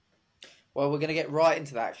 Well, we're going to get right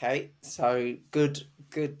into that, Kate. So good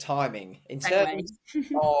timing. In terms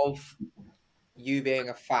of you being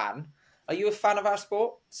a fan, are you a fan of our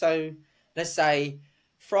sport? So let's say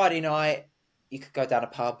Friday night, you could go down a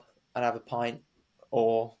pub and have a pint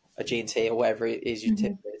or a G&T or whatever it is your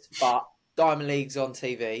tip is. But Diamond League's on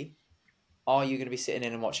TV. Are you going to be sitting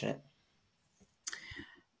in and watching it?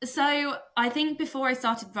 So I think before I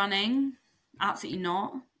started running, absolutely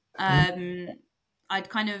not. I'd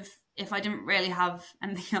kind of, if I didn't really have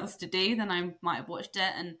anything else to do, then I might have watched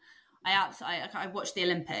it. And I watched the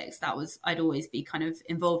Olympics. I'd always be kind of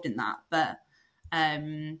involved in that. But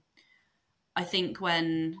I think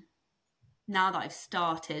now that I've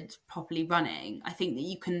started properly running, I think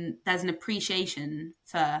that there's an appreciation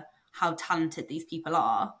for how talented these people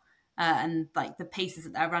are, and like the paces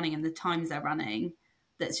that they're running and the times they're running.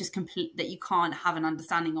 That's just complete, that you can't have an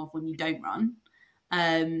understanding of when you don't run.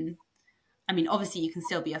 I mean, obviously you can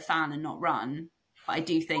still be a fan and not run, but I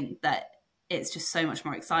do think that it's just so much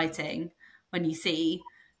more exciting when you see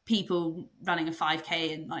people running a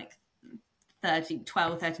 5K in like 30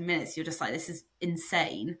 minutes. You're just like, this is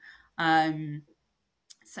insane.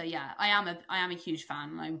 So yeah, I am a huge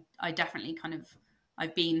fan. I definitely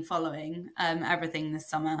I've been following everything this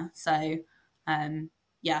summer. So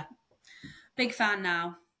yeah, big fan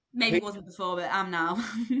now. Maybe wasn't before, but am now.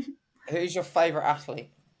 Who's your favourite athlete?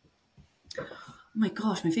 Oh my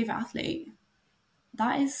gosh, my favourite athlete.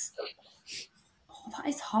 That is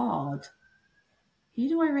hard. Who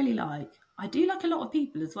do I really like? I do like a lot of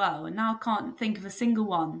people as well, and now I can't think of a single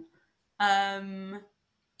one. I've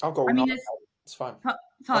got one. It's fine.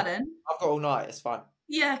 Pardon? I've got all night. It's fine.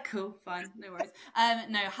 Yeah, cool, fine, no worries.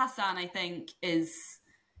 No, Hassan, I think, is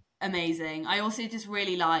amazing. I also just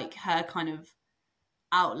really like her kind of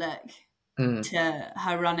outlook to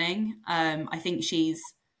her running. I think she's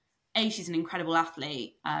an incredible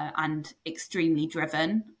athlete and extremely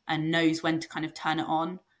driven and knows when to kind of turn it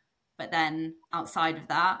on. But then outside of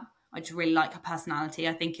that, I just really like her personality.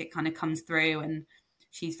 I think it kind of comes through, and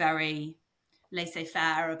she's very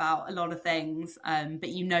laissez-faire about a lot of things. But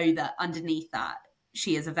you know that underneath that,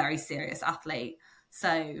 she is a very serious athlete. So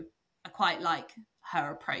I quite like her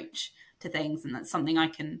approach to things, and that's something I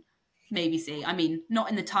can maybe see. I mean, not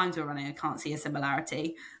in the times we're running, I can't see a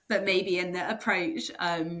similarity, but maybe in the approach,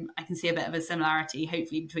 I can see a bit of a similarity,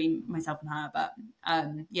 hopefully, between myself and her. But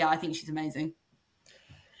yeah, I think she's amazing.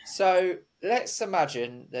 So let's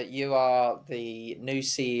imagine that you are the new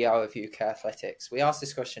CEO of UK Athletics. We asked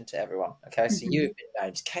this question to everyone. Okay, so you've been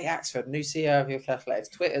named Kate Axford, new CEO of UK Athletics.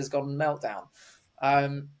 Twitter's gone meltdown.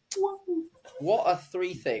 What are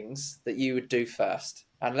 3 things that you would do first?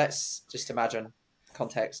 And let's just imagine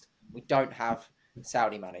context. We don't have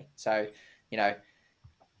Saudi money. So,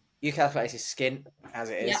 UK Athletics is skint as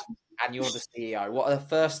it is, and you're the CEO. What are the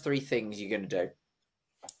first 3 things you're going to do?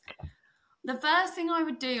 The first thing I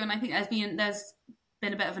would do, and I think there's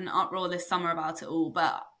been a bit of an uproar this summer about it all,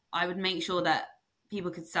 but I would make sure that people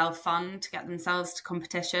could self-fund to get themselves to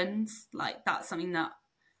competitions. Like, that's something that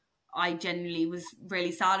I genuinely was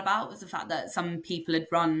really sad about, was the fact that some people had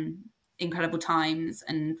run incredible times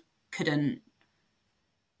and weren't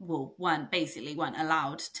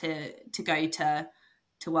allowed to go to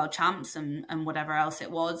world champs and whatever else it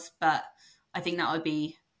was. But I think that would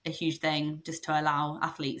be a huge thing, just to allow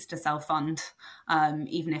athletes to self-fund,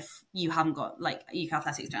 even if you haven't got, like, UK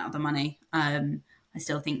Athletics don't have the money. I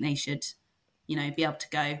still think they should, be able to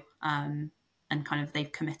go, and kind of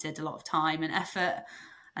they've committed a lot of time and effort,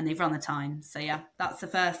 and they've run the time. So yeah, that's the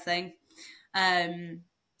first thing.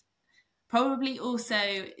 Probably also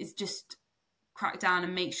is just crack down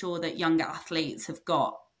and make sure that younger athletes have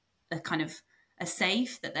got a kind of a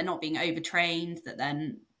safe, that they're not being overtrained, that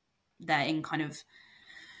then they're in kind of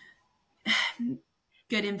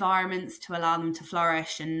good environments to allow them to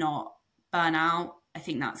flourish and not burn out. I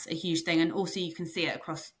think that's a huge thing. And also you can see it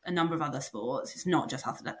across a number of other sports. It's not just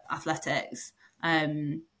athletics.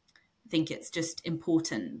 I think it's just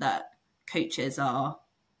important that coaches have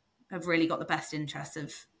really got the best interests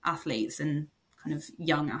of athletes and kind of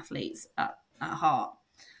young athletes at heart.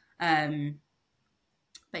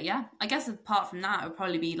 But yeah, I guess apart from that, it would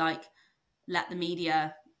probably be like, let the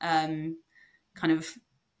media kind of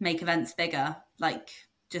make events bigger, like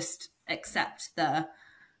just accept the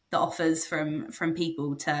offers from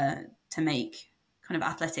people to make kind of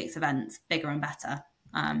athletics events bigger and better,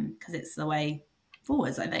 because it's the way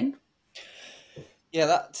forwards, I think. Yeah,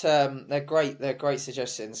 that they're great. They're great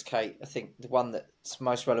suggestions, Kate. I think the one that's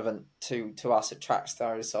most relevant to us at Tracks,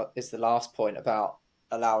 though, is the last point about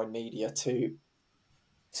allowing media to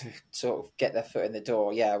sort of get their foot in the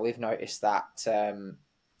door. Yeah, we've noticed that.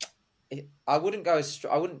 I wouldn't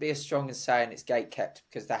be as strong as saying it's gate kept,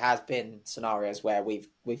 because there has been scenarios where we've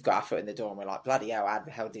got our foot in the door and we're like, bloody hell, how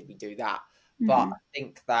the hell did we do that? Mm-hmm. But I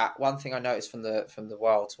think that one thing I noticed from the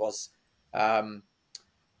Worlds was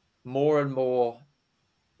more and more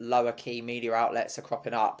lower key media outlets are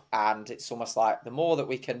cropping up, and it's almost like the more that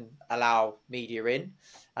we can allow media in,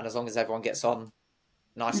 and as long as everyone gets on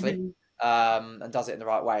nicely and does it in the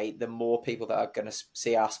right way, the more people that are going to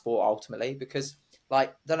see our sport ultimately. Because, like,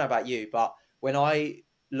 I don't know about you, but when I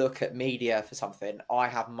look at media for something, I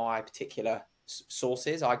have my particular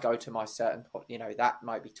sources. I go to my certain, that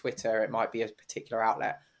might be Twitter, it might be a particular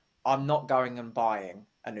outlet. I'm not going and buying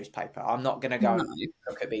a newspaper. I'm not going to go and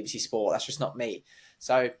look at BBC Sport. That's just not me.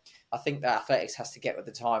 So I think that athletics has to get with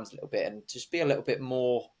the times a little bit and just be a little bit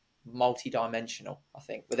more multi-dimensional, I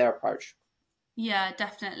think, with their approach. Yeah,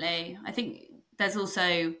 definitely. I think there's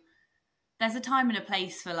a time and a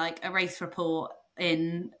place for, like, a race report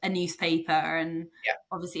in a newspaper, and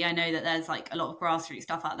obviously I know that there's, like, a lot of grassroots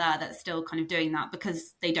stuff out there that's still kind of doing that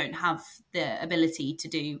because they don't have the ability to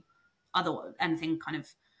do anything kind of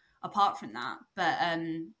apart from that. But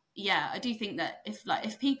yeah, I do think that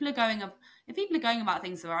if people are going about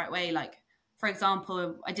things the right way, like, for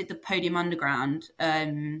example, I did the Podium Underground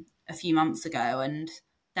a few months ago, and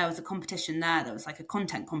there was a competition there that was like a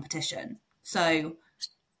content competition. So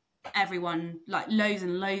everyone, like, loads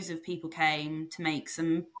and loads of people came to make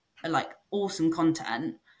some like awesome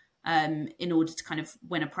content in order to kind of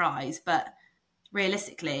win a prize. But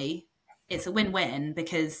realistically, it's a win-win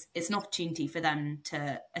because it's an opportunity for them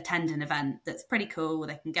to attend an event that's pretty cool.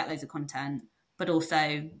 They can get loads of content, but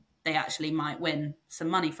also they actually might win some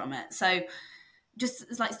money from it. So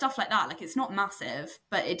just like stuff like that, like it's not massive,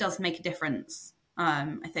 but it does make a difference.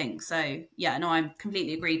 I think so. Yeah, no, I'm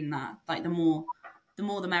completely agreed in that. Like the more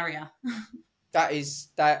the merrier. That is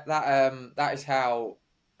how,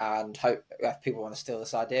 and hope if people want to steal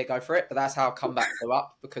this idea, go for it. But that's how Comeback blew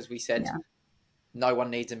up, because we said no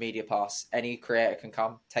one needs a media pass. Any creator can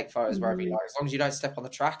come take photos wherever you like, as long as you don't step on the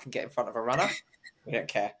track and get in front of a runner. We don't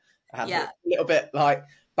care. And a little bit like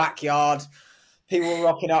backyard. People were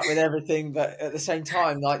rocking up with everything, but at the same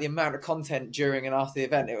time, like the amount of content during and after the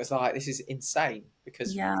event, it was like, this is insane,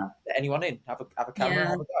 because let anyone in, have a camera,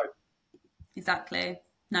 have a go. Exactly.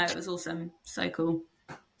 No, it was awesome. So cool.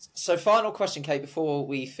 So final question, Kate, before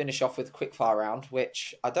we finish off with a quick fire round,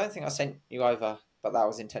 which I don't think I sent you over, but that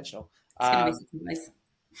was intentional. It's going to be nice.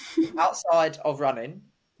 Outside of running,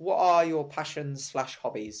 what are your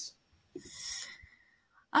passions/hobbies?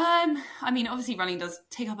 I mean, obviously running does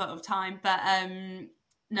take up a lot of time, but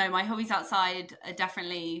no, my hobbies outside are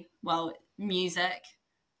definitely, well, music,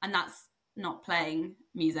 and that's not playing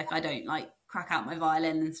music. I don't like crack out my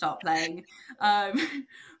violin and start playing.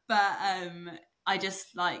 But I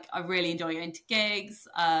just like, I really enjoy going to gigs.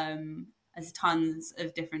 There's tons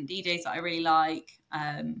of different DJs that I really like,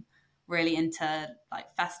 really into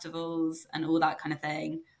like festivals and all that kind of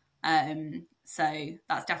thing. So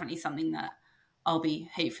that's definitely something that I'll be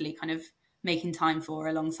hopefully kind of making time for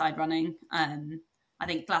alongside running. I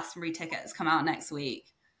think Glastonbury tickets come out next week.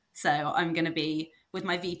 So I'm going to be with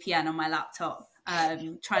my VPN on my laptop,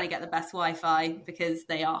 trying to get the best Wi-Fi, because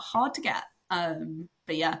they are hard to get.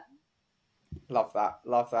 But yeah. Love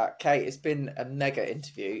that. Kate, it's been a mega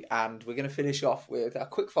interview, and we're going to finish off with a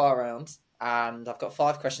quick fire round. And I've got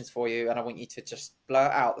 5 questions for you, and I want you to just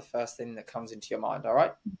blurt out the first thing that comes into your mind, all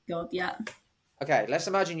right? God, yeah. Okay, let's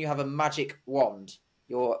imagine you have a magic wand.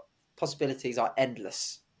 Your possibilities are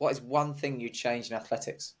endless. What is one thing you'd change in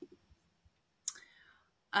athletics?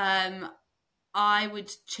 I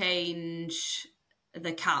would change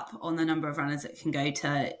the cap on the number of runners that can go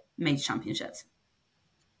to major championships.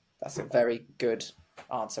 That's a very good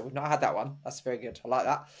answer. We've not had that one. That's very good. I like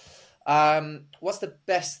that. What's the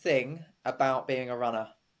best thing about being a runner?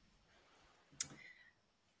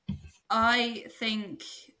 I think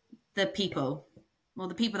the people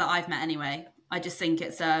that I've met anyway. I just think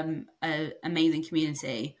it's an amazing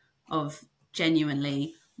community of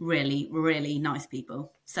genuinely really, really nice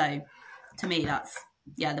people. So to me, that's,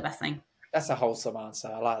 the best thing. That's a wholesome answer.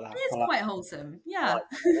 I like that. It is quite wholesome. Yeah.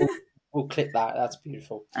 We'll clip that. That's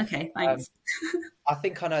beautiful. Okay, thanks. I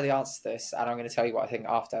think I know the answer to this, and I'm going to tell you what I think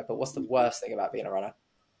after, but what's the worst thing about being a runner?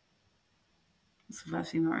 What's the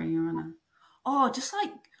worst thing about being a runner? Oh, just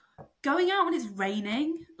like going out when it's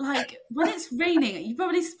raining. Like when it's raining, you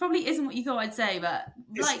probably isn't what you thought I'd say, but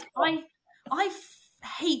like I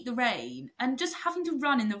hate the rain, and just having to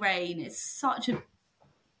run in the rain is such a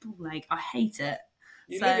like, I hate it.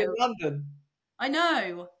 You live in London. I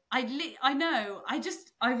know. I know.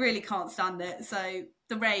 I really can't stand it. So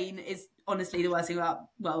the rain is honestly the worst thing about,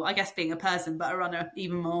 well, I guess being a person, but a runner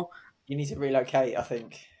even more. You need to relocate, I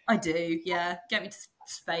think. I do, yeah. Get me to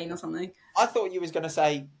Spain or something. I thought you was going to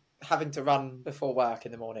say having to run before work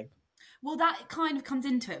in the morning. Well, that kind of comes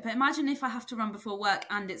into it. But imagine if I have to run before work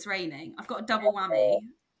and it's raining. I've got a double whammy.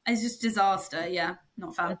 It's just disaster. Yeah, not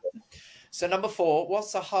a fan. So number 4,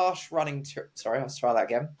 what's a harsh running... Sorry, let's try that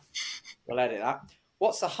again. We'll edit that.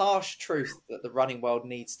 What's the harsh truth that the running world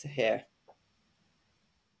needs to hear?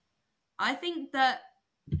 I think that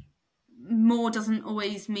more doesn't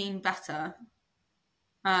always mean better.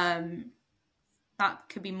 That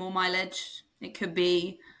could be more mileage. It could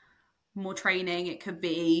be more training. It could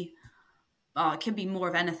be more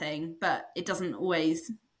of anything, but it doesn't always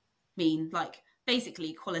mean, like,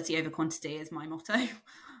 basically quality over quantity is my motto.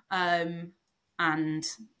 And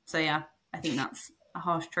so, yeah, I think that's a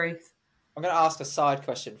harsh truth. I'm going to ask a side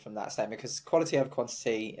question from that statement, because quality over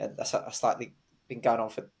quantity, that's slightly been going on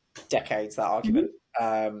for decades, that argument.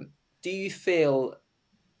 Mm-hmm. Do you feel,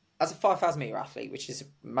 as a 5,000 metre athlete, which is a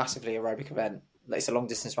massively aerobic event, it's a long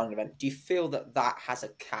distance running event, do you feel that has a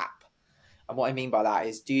cap? And what I mean by that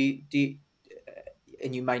is, do you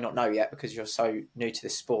and you may not know yet because you're so new to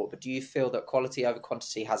this sport, but do you feel that quality over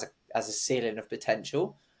quantity has a ceiling of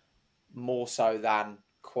potential more so than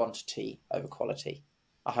quantity over quality?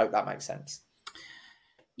 I hope that makes sense.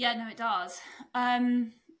 Yeah, no, it does.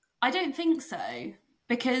 I don't think so,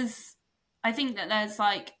 because I think that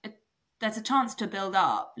there's a chance to build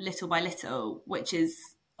up little by little, which is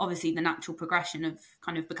obviously the natural progression of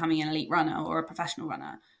kind of becoming an elite runner or a professional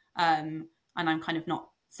runner. And I'm kind of not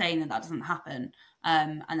saying that doesn't happen,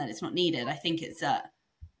 and that it's not needed. I think it's that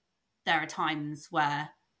there are times where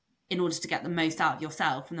in order to get the most out of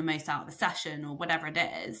yourself and the most out of the session or whatever it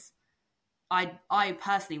is, I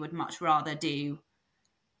personally would much rather do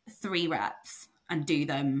 3 reps and do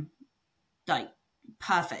them like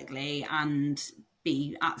perfectly and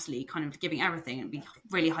be absolutely kind of giving everything and be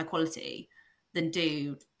really high quality than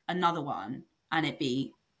do another one and it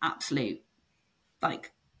be absolute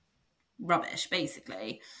like rubbish,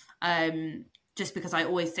 basically. Just because I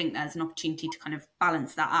always think there's an opportunity to kind of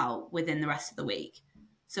balance that out within the rest of the week.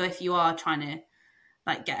 So if you are trying to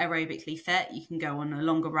like get aerobically fit, you can go on a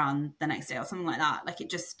longer run the next day or something like that. Like it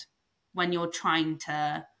just, when you're trying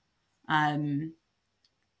to, I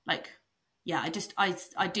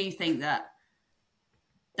do think that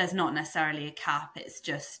there's not necessarily a cap. It's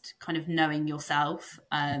just kind of knowing yourself,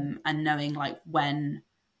 and knowing like when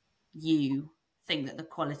you think that the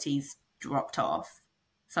quality's dropped off.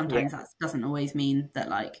 Sometimes that doesn't always mean that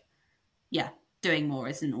like, doing more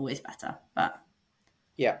isn't always better, but.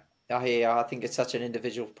 Yeah, I hear you. I think it's such an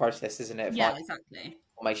individual process, isn't it? Exactly.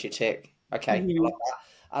 What makes you tick. Okay, I like that.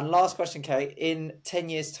 And last question, Kate. In 10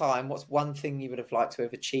 years' time, what's one thing you would have liked to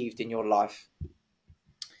have achieved in your life?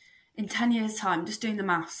 In 10 years' time, just doing the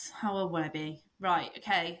maths, how old would I be? Right,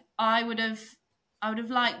 okay. I would have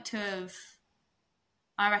liked to have,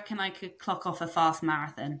 I reckon I could clock off a fast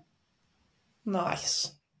marathon.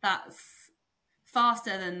 Nice. That's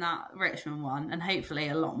faster than that Richmond one and hopefully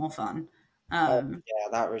a lot more fun.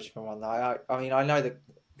 That Richmond one. I mean, I know the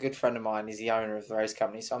good friend of mine is the owner of the race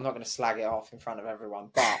company, so I'm not going to slag it off in front of everyone,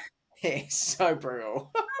 but it's so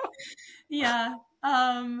brutal. Yeah.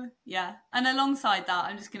 And alongside that,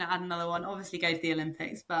 I'm just going to add another one. Obviously, go to the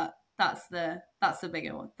Olympics, but that's the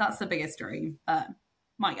bigger one. That's the biggest dream. But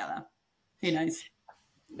might get there. Who knows?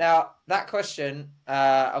 Now that question,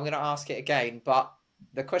 I'm going to ask it again, but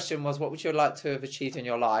the question was, what would you like to have achieved in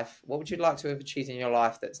your life? What would you like to have achieved in your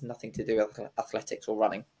life that's nothing to do with athletics or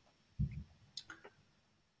running?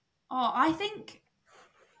 Oh, I think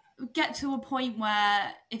get to a point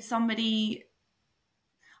where if somebody,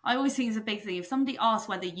 I always think it's a big thing. If somebody asks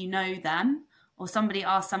whether you know them or somebody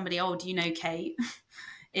asks somebody, oh, do you know Kate?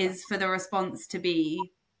 Is for the response to be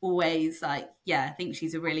always like, yeah, I think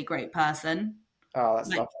she's a really great person. Oh, that's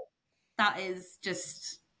lovely. That is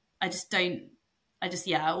just, I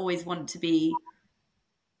always want to be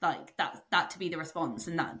like that to be the response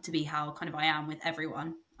and that to be how kind of I am with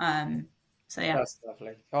everyone. So yeah. That's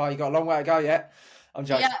lovely. Oh, you got a long way to go yet. I'm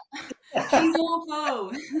joking. Yeah. She's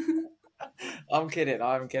awful. I'm kidding.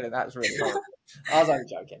 That's really horrible. I was only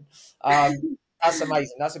joking. That's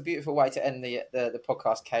amazing. That's a beautiful way to end the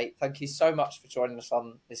podcast, Kate. Thank you so much for joining us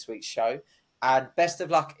on this week's show. And best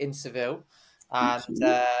of luck in Seville.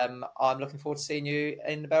 And I'm looking forward to seeing you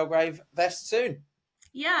in the Belgrave vest soon.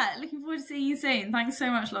 Yeah, looking forward to seeing you soon. Thanks so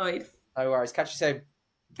much, Lloyd. No worries. Catch you soon.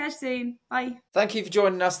 Catch you soon. Bye. Thank you for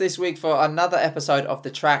joining us this week for another episode of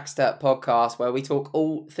the Trackster podcast, where we talk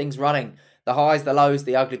all things running, the highs, the lows,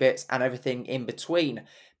 the ugly bits, and everything in between.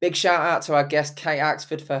 Big shout out to our guest, Kate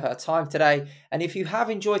Axford, for her time today. And if you have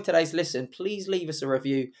enjoyed today's listen, please leave us a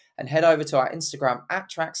review and head over to our Instagram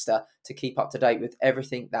 @Trackster to keep up to date with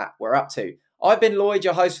everything that we're up to. I've been Lloyd,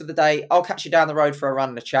 your host for the day. I'll catch you down the road for a run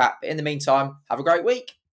and a chat. But in the meantime, have a great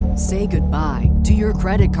week. Say goodbye to your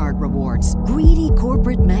credit card rewards. Greedy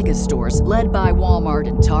corporate mega stores, led by Walmart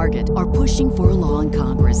and Target, are pushing for a law in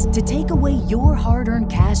Congress to take away your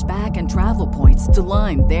hard-earned cash back and travel points to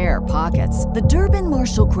line their pockets. The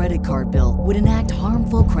Durbin-Marshall credit card bill would enact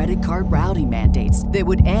harmful credit card routing mandates that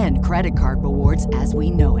would end credit card rewards as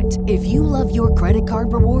we know it. If you love your credit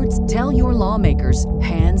card rewards, tell your lawmakers,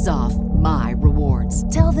 hands off my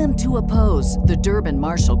rewards. Tell them to oppose the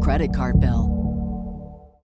Durbin-Marshall credit card bill.